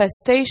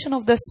manifestation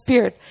of the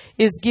Spirit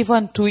is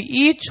given to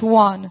each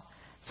one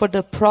for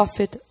the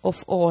profit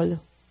of all.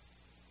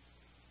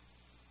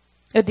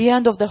 At the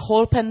end of the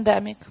whole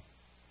pandemic,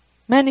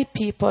 many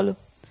people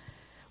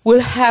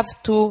will have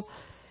to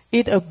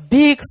eat a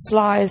big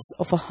slice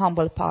of a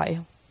humble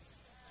pie.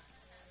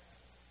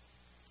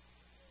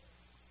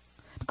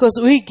 Because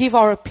we give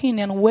our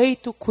opinion way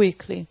too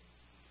quickly.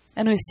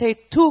 And we say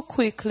too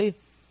quickly,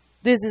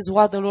 this is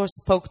what the Lord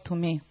spoke to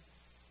me.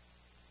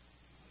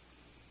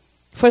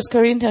 1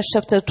 Corinthians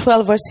chapter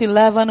 12 verse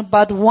 11,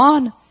 but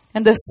one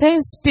and the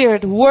same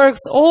Spirit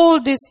works all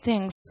these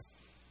things,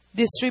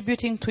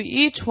 distributing to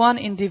each one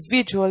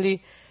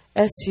individually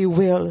as He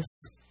wills.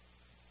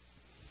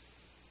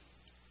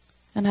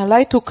 And I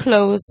like to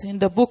close in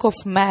the book of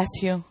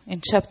Matthew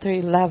in chapter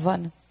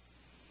 11.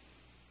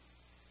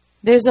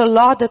 There's a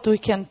lot that we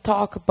can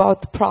talk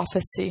about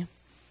prophecy.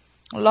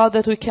 A lot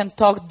that we can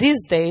talk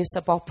these days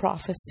about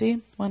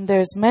prophecy, when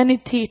there's many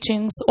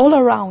teachings all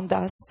around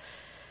us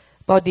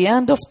about the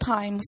end of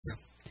times,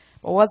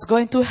 about what's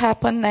going to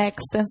happen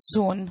next and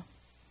soon.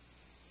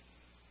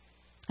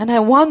 And I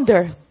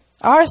wonder,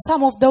 are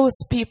some of those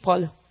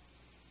people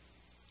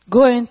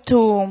going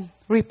to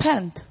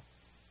repent?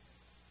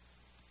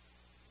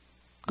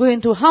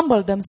 Going to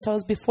humble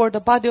themselves before the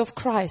body of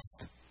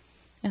Christ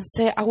and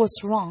say, I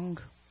was wrong?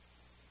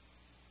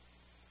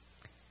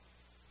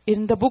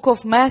 In the book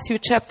of Matthew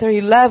chapter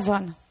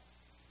 11,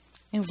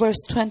 in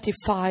verse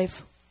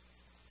 25,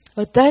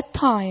 at that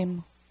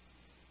time,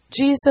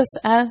 Jesus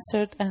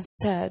answered and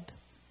said,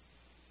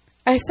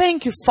 I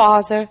thank you,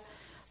 Father,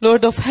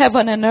 Lord of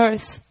heaven and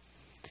earth,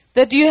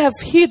 that you have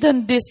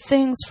hidden these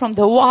things from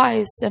the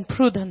wise and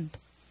prudent,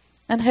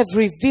 and have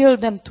revealed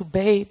them to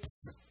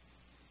babes.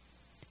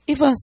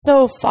 Even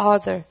so,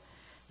 Father,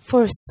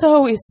 for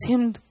so it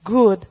seemed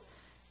good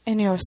in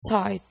your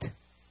sight.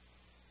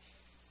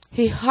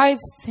 He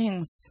hides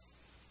things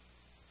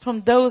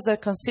from those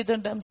that consider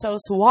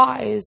themselves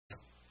wise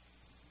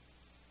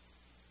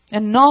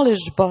and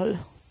knowledgeable.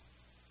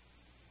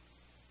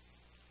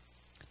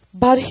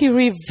 But He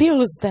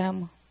reveals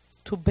them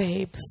to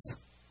babes.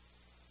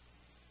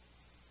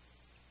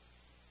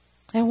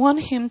 I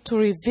want Him to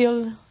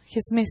reveal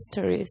His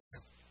mysteries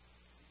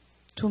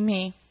to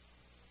me,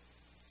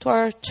 to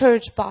our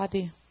church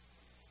body,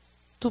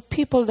 to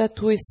people that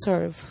we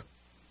serve.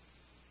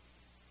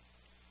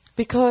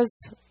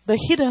 Because the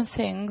hidden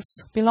things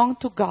belong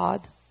to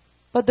God,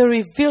 but the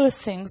revealed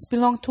things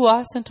belong to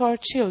us and to our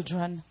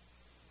children.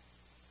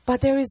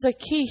 But there is a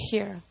key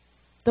here,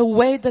 the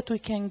way that we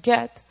can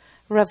get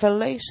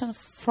revelation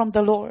from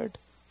the Lord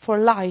for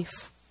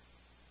life.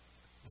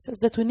 It says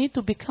that we need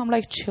to become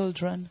like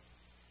children.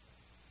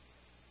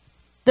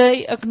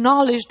 They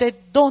acknowledge they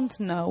don't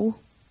know.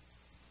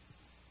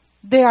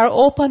 They are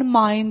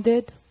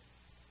open-minded.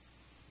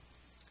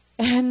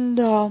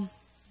 And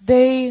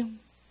they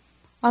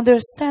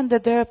understand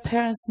that their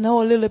parents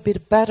know a little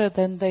bit better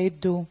than they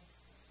do.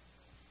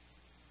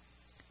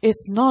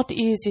 It's not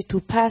easy to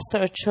pastor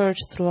a church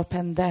through a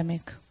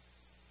pandemic.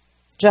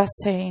 Just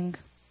saying.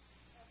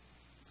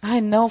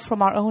 I know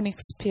from our own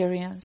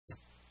experience.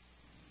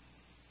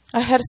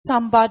 I had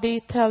somebody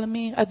tell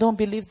me, I don't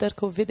believe that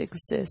COVID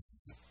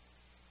exists.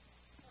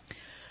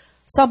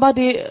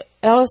 Somebody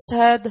else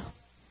said,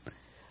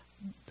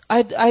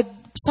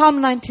 Psalm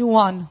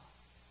 91,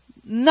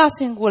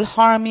 nothing will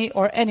harm me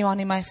or anyone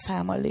in my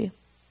family.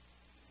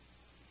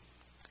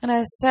 And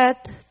I said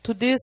to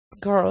this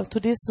girl, to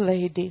this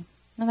lady,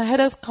 and I had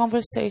a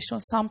conversation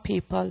with some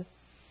people,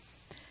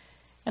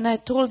 and I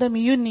told them,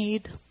 you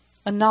need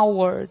a now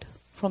word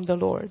from the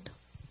Lord.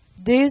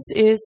 This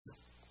is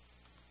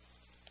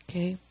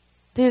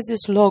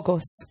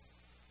Logos.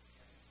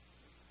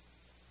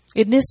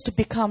 It needs to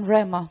become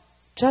Rema.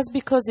 Just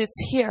because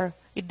it's here,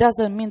 it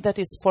doesn't mean that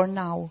it's for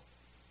now.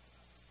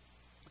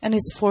 And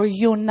it's for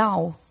you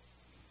now.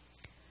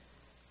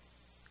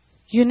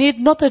 You need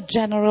not a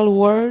general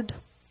word.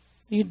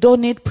 You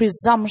don't need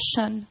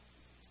presumption.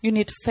 You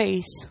need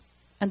faith.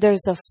 And there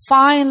is a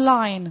fine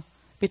line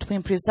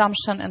between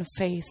presumption and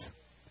faith.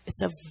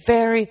 It's a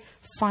very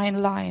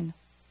fine line.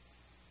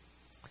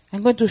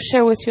 I'm going to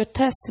share with you a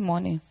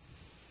testimony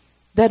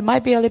that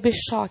might be a little bit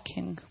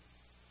shocking.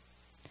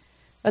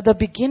 At the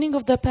beginning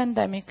of the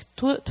pandemic,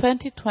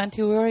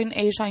 2020, we were in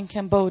Asia, in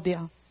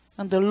Cambodia,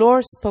 and the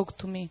Lord spoke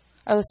to me.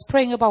 I was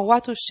praying about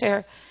what to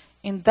share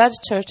in that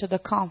church at the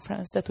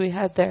conference that we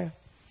had there.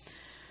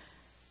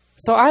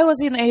 So I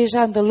was in Asia,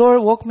 and the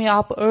Lord woke me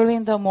up early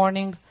in the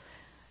morning,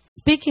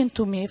 speaking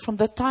to me from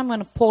the time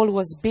when Paul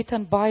was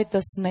bitten by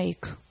the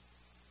snake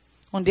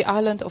on the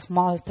island of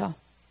Malta.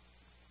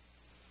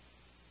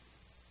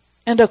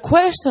 And the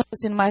question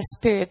was in my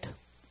spirit,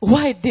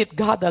 why did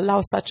God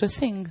allow such a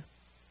thing?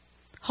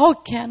 How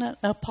can an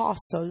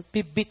apostle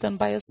be bitten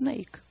by a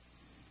snake?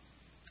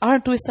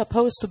 Aren't we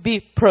supposed to be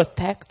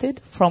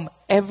protected from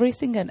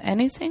everything and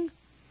anything?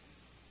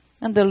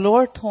 And the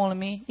Lord told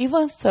me,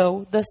 even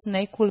though the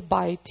snake will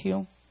bite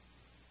you,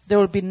 there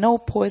will be no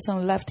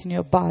poison left in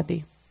your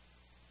body.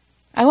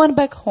 I went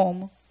back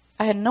home.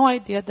 I had no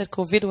idea that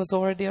COVID was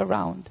already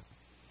around.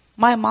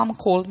 My mom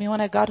called me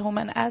when I got home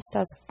and asked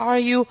us, are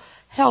you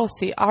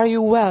healthy? Are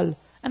you well?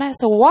 And I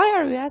said, why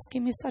are you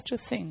asking me such a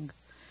thing?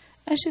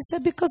 And she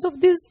said, because of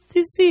this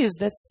disease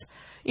that's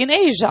in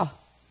Asia.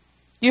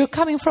 You're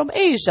coming from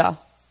Asia.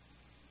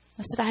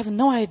 I said, I have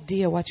no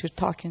idea what you're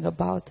talking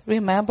about.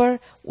 Remember,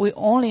 we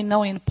only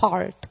know in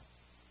part.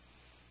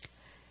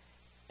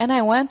 And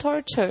I went to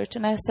our church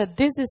and I said,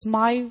 this is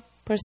my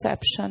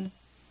perception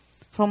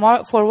for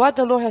what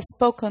the Lord has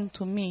spoken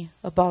to me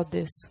about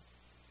this.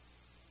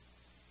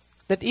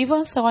 That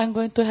even though I'm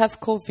going to have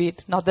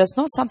COVID, now there's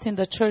not something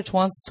the church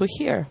wants to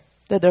hear,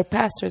 that their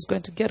pastor is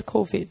going to get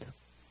COVID.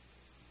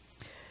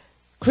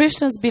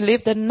 Christians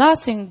believe that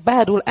nothing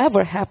bad will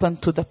ever happen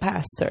to the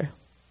pastor.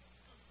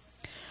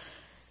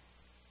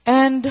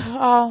 And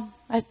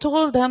I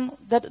told them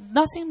that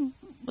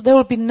there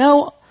will be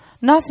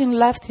nothing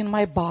left in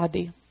my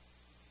body.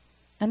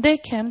 And they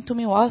came to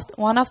me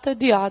one after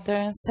the other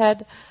and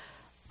said,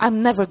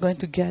 I'm never going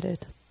to get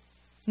it.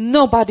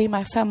 Nobody in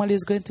my family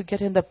is going to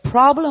get it. And the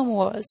problem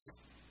was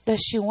that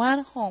she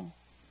went home,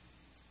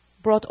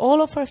 brought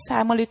all of her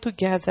family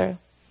together,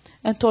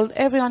 and told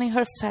everyone in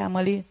her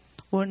family,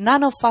 well,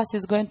 none of us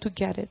is going to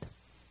get it.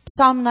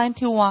 Psalm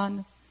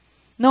 91,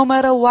 no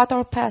matter what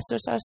our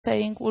pastors are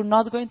saying, we're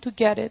not going to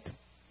get it.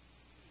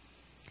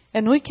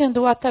 And we can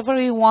do whatever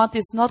we want,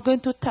 it's not going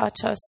to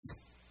touch us.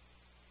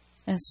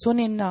 And soon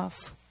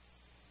enough,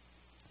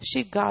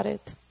 she got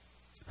it.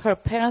 Her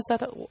parents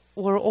that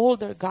were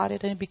older got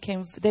it, and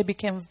they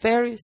became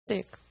very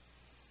sick.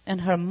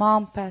 And her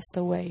mom passed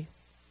away.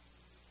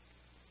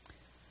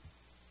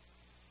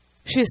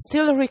 She's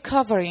still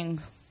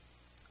recovering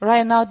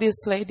right now,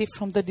 this lady,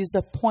 from the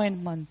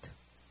disappointment.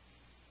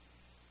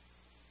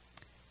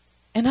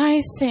 And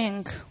I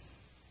think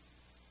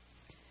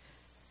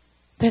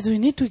that we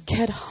need to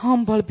get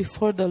humble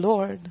before the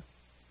Lord.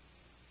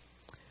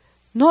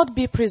 Not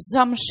be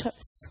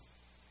presumptuous.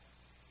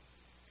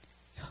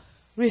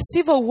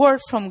 Receive a word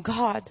from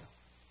God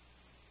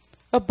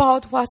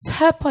about what's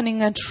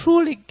happening and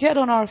truly get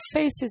on our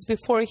faces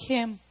before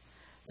Him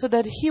so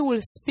that He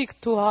will speak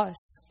to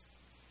us.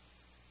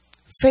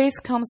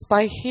 Faith comes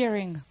by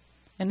hearing,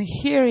 and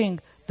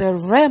hearing the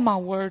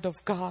Rhema word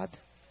of God.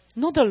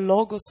 Not the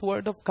Logos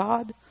word of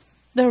God,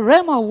 the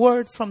Rhema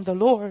word from the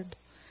Lord.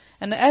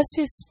 And as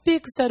He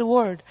speaks that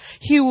word,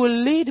 He will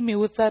lead me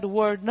with that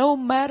word no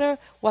matter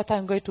what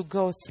I'm going to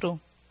go through.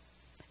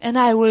 And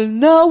I will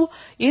know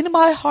in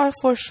my heart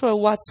for sure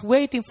what's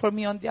waiting for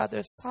me on the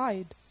other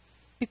side.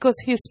 Because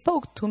He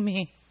spoke to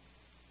me.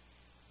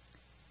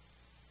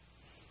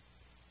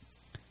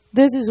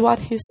 This is what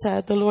He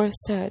said, the Lord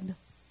said.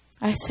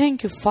 I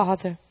thank you,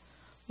 Father,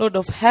 Lord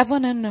of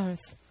heaven and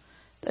earth,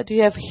 that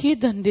you have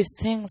hidden these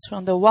things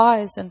from the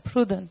wise and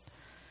prudent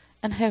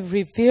and have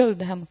revealed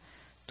them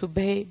to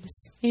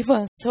babes.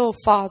 Even so,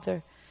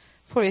 Father,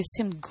 for it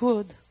seemed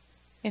good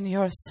in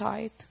your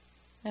sight.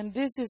 And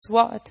this is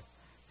what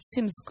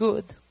seems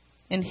good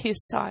in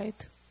His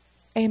sight.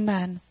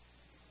 Amen.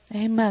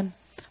 Amen.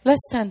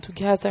 Let's stand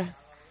together.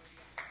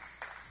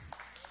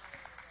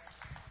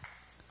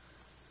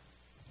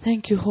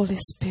 Thank you, Holy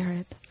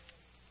Spirit.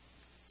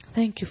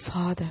 Thank you,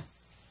 Father.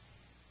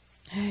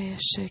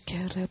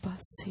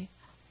 Shekerebasi,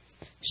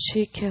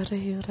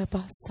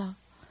 Shikerebasa,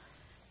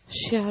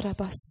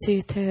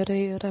 Shiarabasi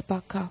Tere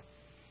Rebaka.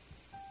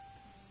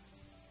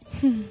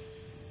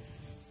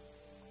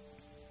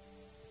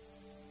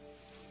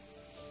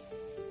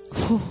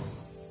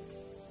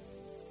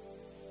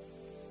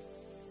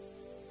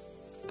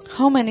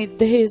 How many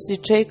days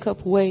did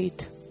Jacob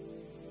wait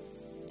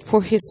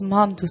for his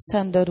mom to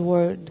send that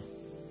word?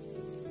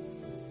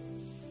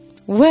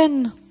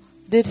 When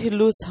did he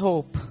lose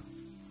hope?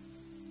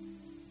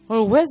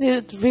 Or was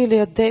it really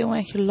a day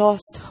when he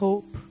lost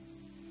hope?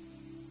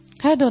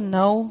 I don't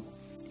know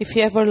if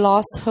he ever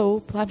lost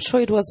hope. I'm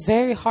sure it was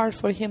very hard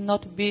for him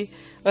not to be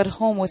at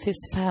home with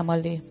his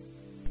family.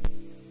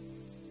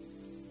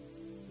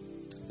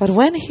 But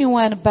when he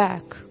went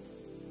back,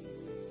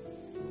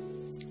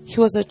 he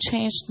was a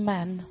changed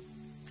man.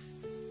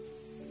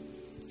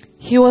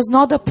 He was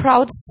not a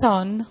proud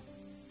son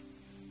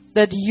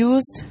that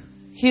used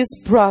his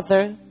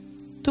brother,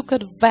 took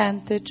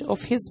advantage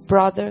of his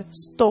brother,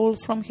 stole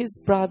from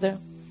his brother.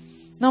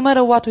 No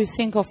matter what we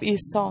think of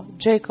Esau,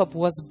 Jacob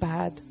was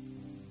bad.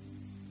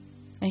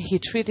 And he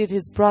treated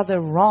his brother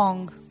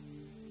wrong.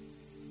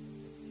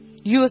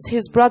 Used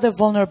his brother's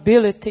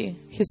vulnerability,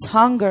 his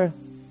hunger,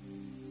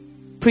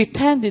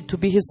 pretended to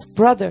be his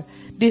brother,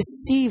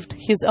 deceived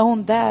his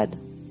own dad.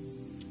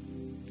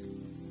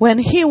 When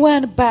he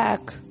went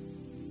back,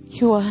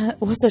 he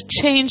was a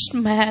changed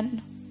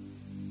man.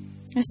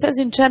 It says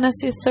in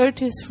Genesis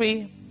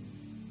 33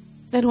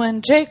 that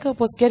when Jacob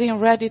was getting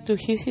ready to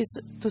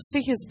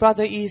see his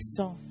brother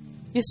Esau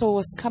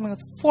was coming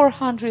with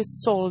 400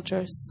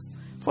 soldiers,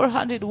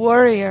 400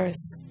 warriors.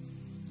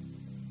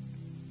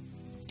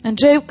 And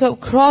Jacob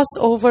crossed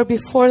over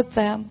before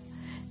them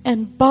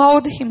and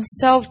bowed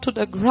himself to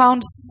the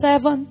ground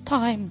 7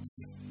 times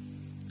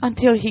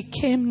until he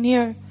came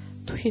near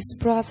to his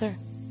brother.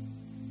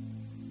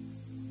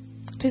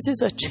 This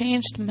is a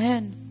changed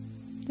man.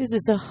 This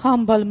is a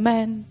humble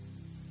man.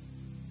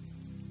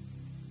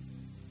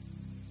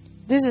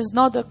 This is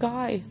not the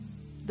guy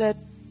that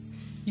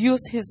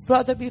used his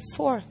brother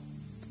before.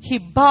 He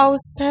bowed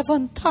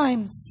 7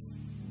 times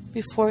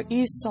before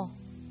Esau.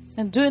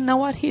 And do you know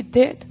what he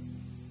did?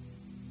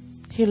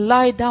 He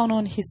lied down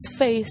on his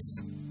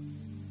face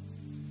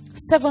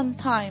 7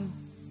 times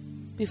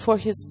before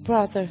his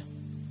brother.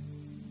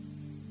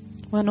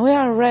 When we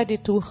are ready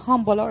to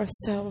humble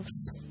ourselves,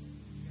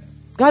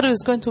 God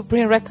is going to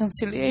bring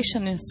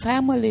reconciliation in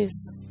families.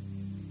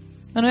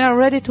 When we are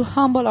ready to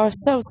humble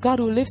ourselves, God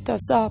will lift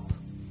us up.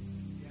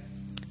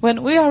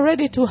 When we are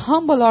ready to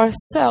humble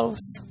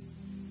ourselves,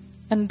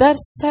 and that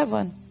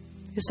 7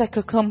 is like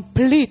a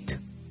complete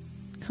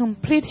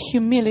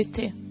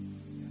humility,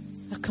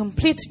 a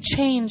complete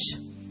change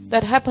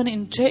that happened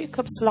in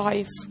Jacob's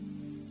life.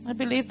 I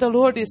believe the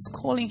Lord is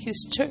calling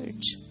His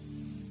church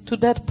to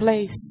that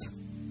place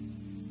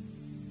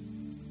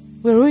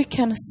where we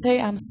can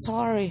say, I'm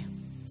sorry,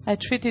 I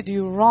treated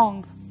you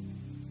wrong.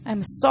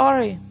 I'm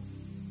sorry.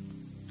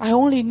 I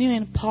only knew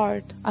in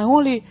part. I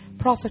only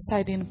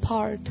prophesied in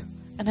part.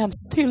 And I'm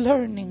still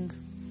learning.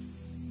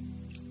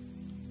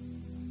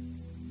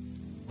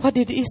 What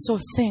did Esau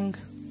think,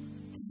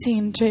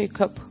 seeing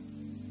Jacob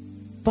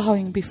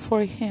bowing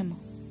before him?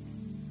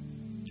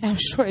 I'm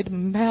sure it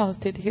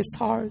melted his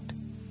heart.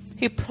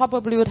 He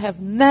probably would have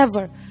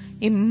never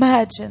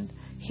imagined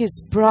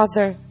his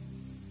brother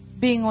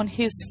being on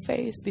his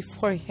face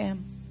before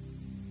him.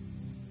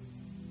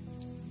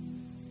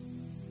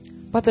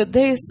 But the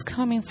day is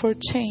coming for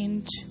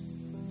change,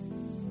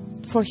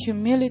 for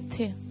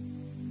humility,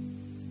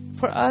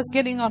 for us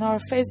getting on our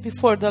face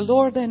before the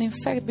Lord and in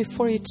fact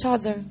before each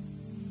other,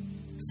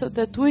 so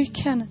that we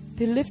can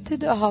be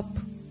lifted up,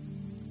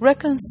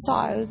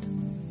 reconciled,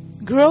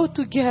 grow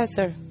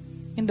together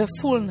in the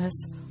fullness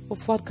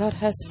of what God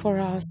has for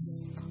us.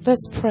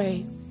 Let's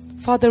pray.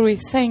 Father, we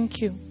thank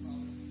you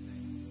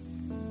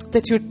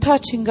that you're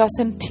touching us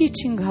and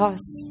teaching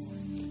us.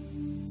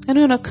 And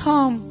we're going to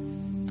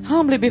come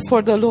humbly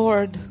before the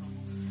Lord.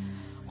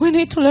 We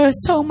need to learn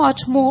so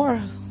much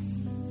more.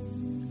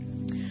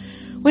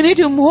 We need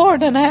you more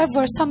than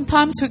ever.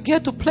 Sometimes we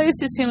get to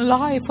places in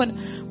life when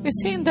we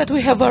think that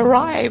we have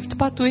arrived,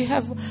 but we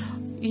have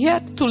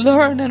yet to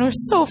learn, and we're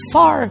so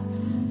far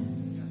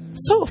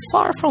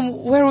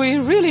from where we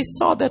really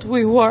thought that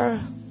we were.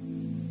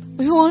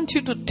 We want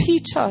you to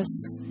teach us,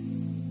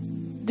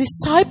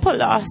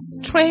 disciple us,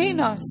 train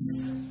us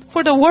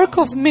for the work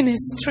of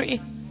ministry.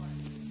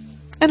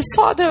 And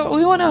Father,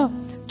 we want to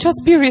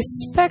just be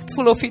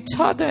respectful of each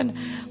other, and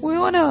we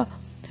want to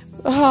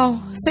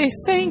say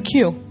thank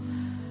you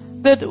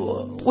that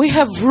we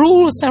have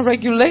rules and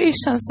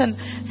regulations and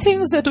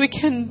things that we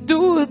can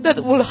do that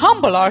will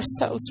humble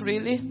ourselves,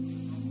 really.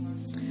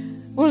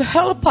 Will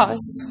help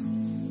us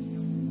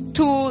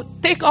to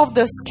take off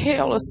the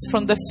scales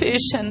from the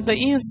fish and the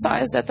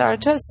insides that are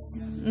just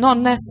not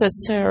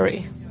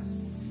necessary.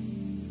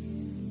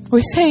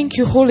 We thank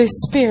you, Holy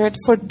Spirit,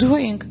 for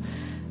doing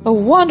a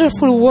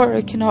wonderful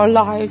work in our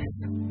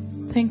lives.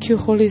 Thank you,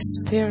 Holy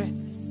Spirit.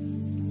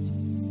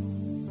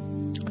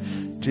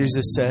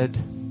 Jesus said,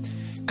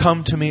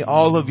 "Come to me,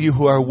 all of you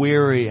who are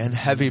weary and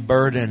heavy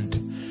burdened,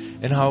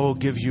 and I will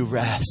give you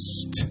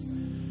rest."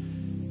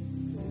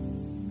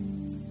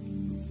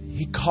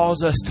 He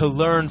calls us to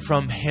learn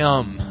from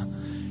Him.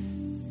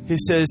 He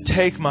says,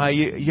 "Take my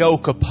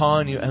yoke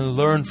upon you and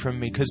learn from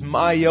me, because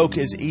my yoke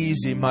is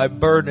easy, my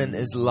burden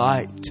is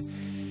light."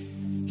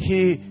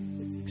 He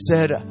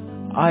said,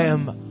 "I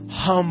am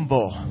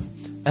humble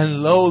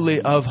and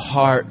lowly of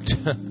heart."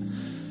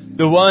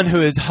 The one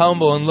who is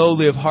humble and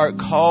lowly of heart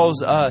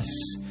calls us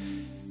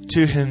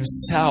to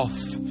Himself,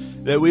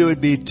 that we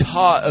would be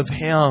taught of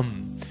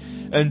Him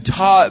and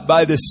taught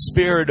by the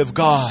Spirit of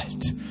God.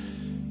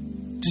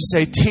 Just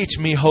say, "Teach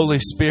me, Holy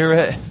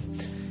Spirit.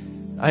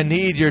 I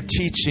need your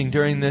teaching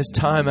during this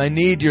time. I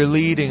need your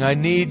leading. I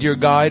need your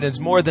guidance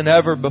more than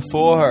ever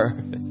before.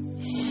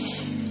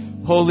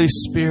 Holy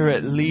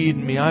Spirit, lead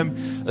me. I'm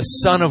a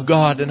son of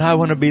God, and I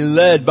want to be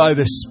led by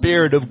the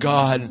Spirit of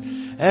God.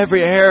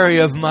 every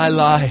area of my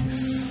life.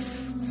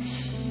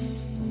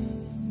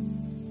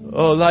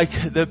 Oh, like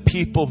the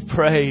people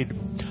prayed,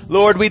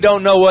 Lord, we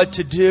don't know what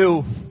to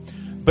do,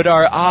 but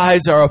our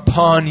eyes are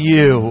upon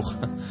you.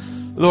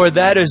 Lord,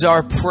 that is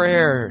our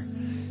prayer.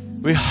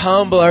 We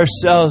humble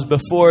ourselves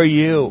before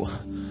you.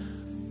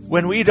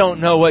 When we don't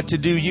know what to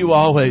do, you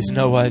always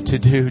know what to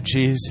do,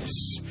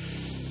 Jesus.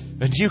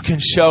 And you can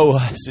show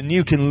us, and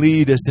you can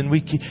lead us, and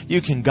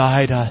you can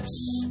guide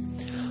us.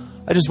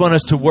 I just want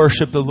us to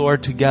worship the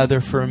Lord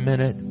together for a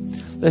minute.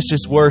 Let's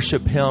just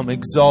worship Him,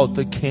 exalt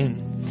the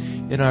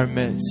King in our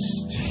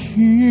midst.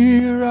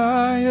 Here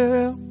I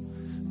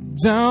am,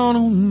 down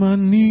on my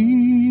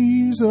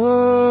knees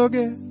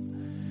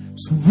again,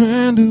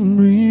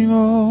 surrendering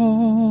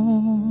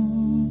all,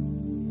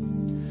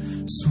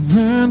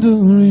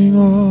 surrendering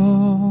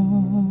all.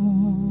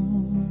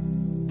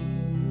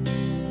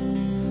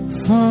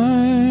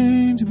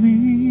 Find me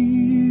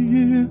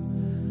here,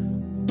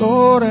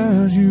 Lord,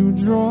 as you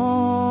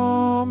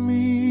draw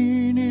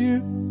me near.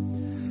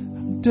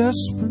 I'm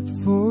desperate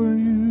for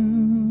you,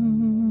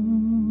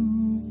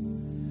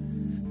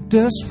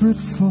 desperate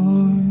for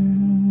you.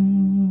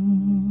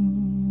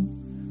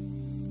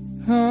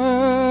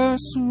 I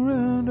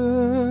surrender,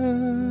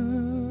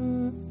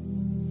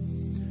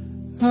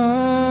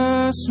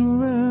 I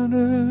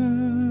surrender.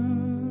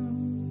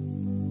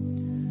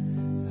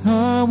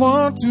 I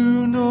want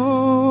to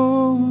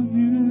know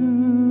you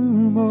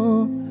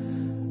more.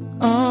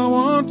 I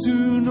want to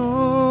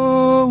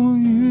know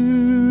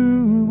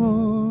you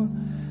more.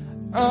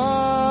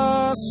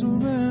 I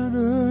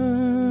surrender,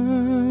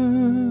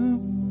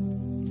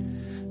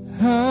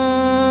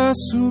 I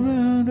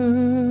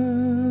surrender.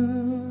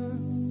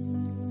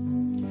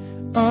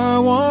 I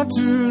want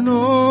to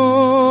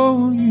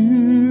know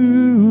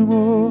you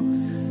more.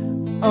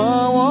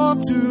 I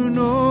want to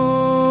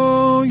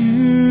know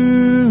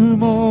you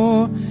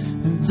more.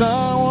 And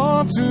I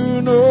want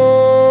to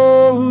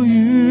know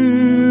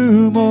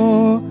you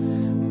more.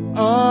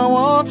 I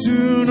want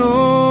to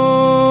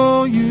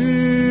know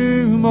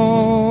you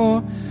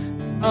more.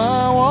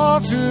 I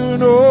want to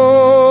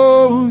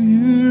know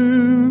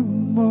you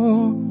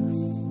more.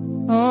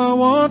 I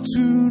want to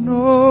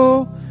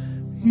know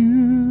you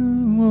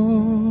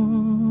more.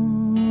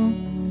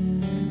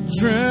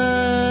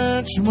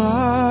 Drench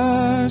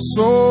my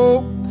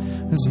soul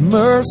as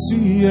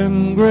mercy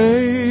and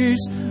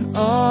grace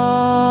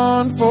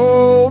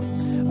unfold.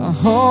 I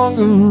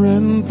hunger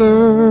and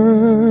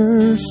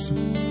thirst,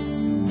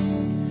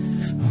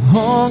 I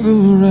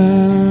hunger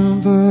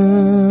and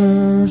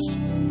thirst.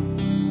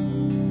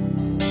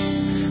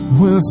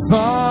 With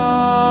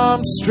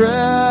arms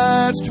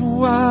stretched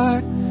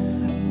wide,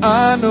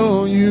 I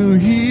know you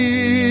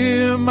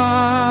hear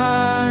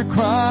my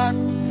cry.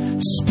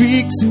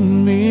 Speak to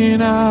me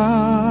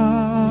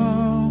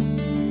now,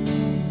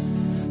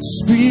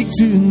 speak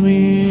to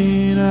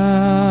me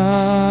now.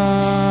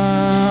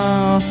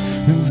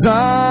 And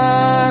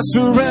I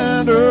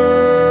surrender,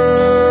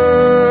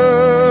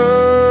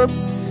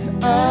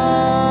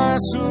 I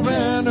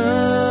surrender.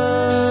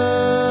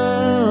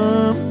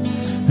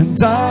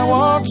 And I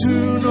want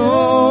to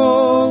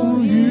know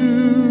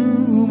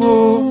you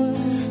more.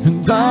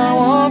 And I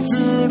want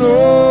to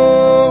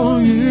know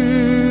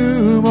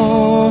you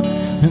more.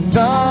 And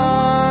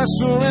I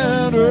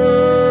surrender,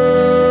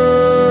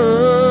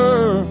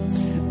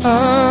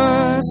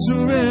 I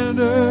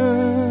surrender.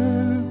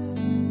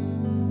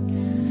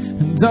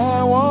 And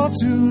I want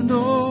to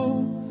know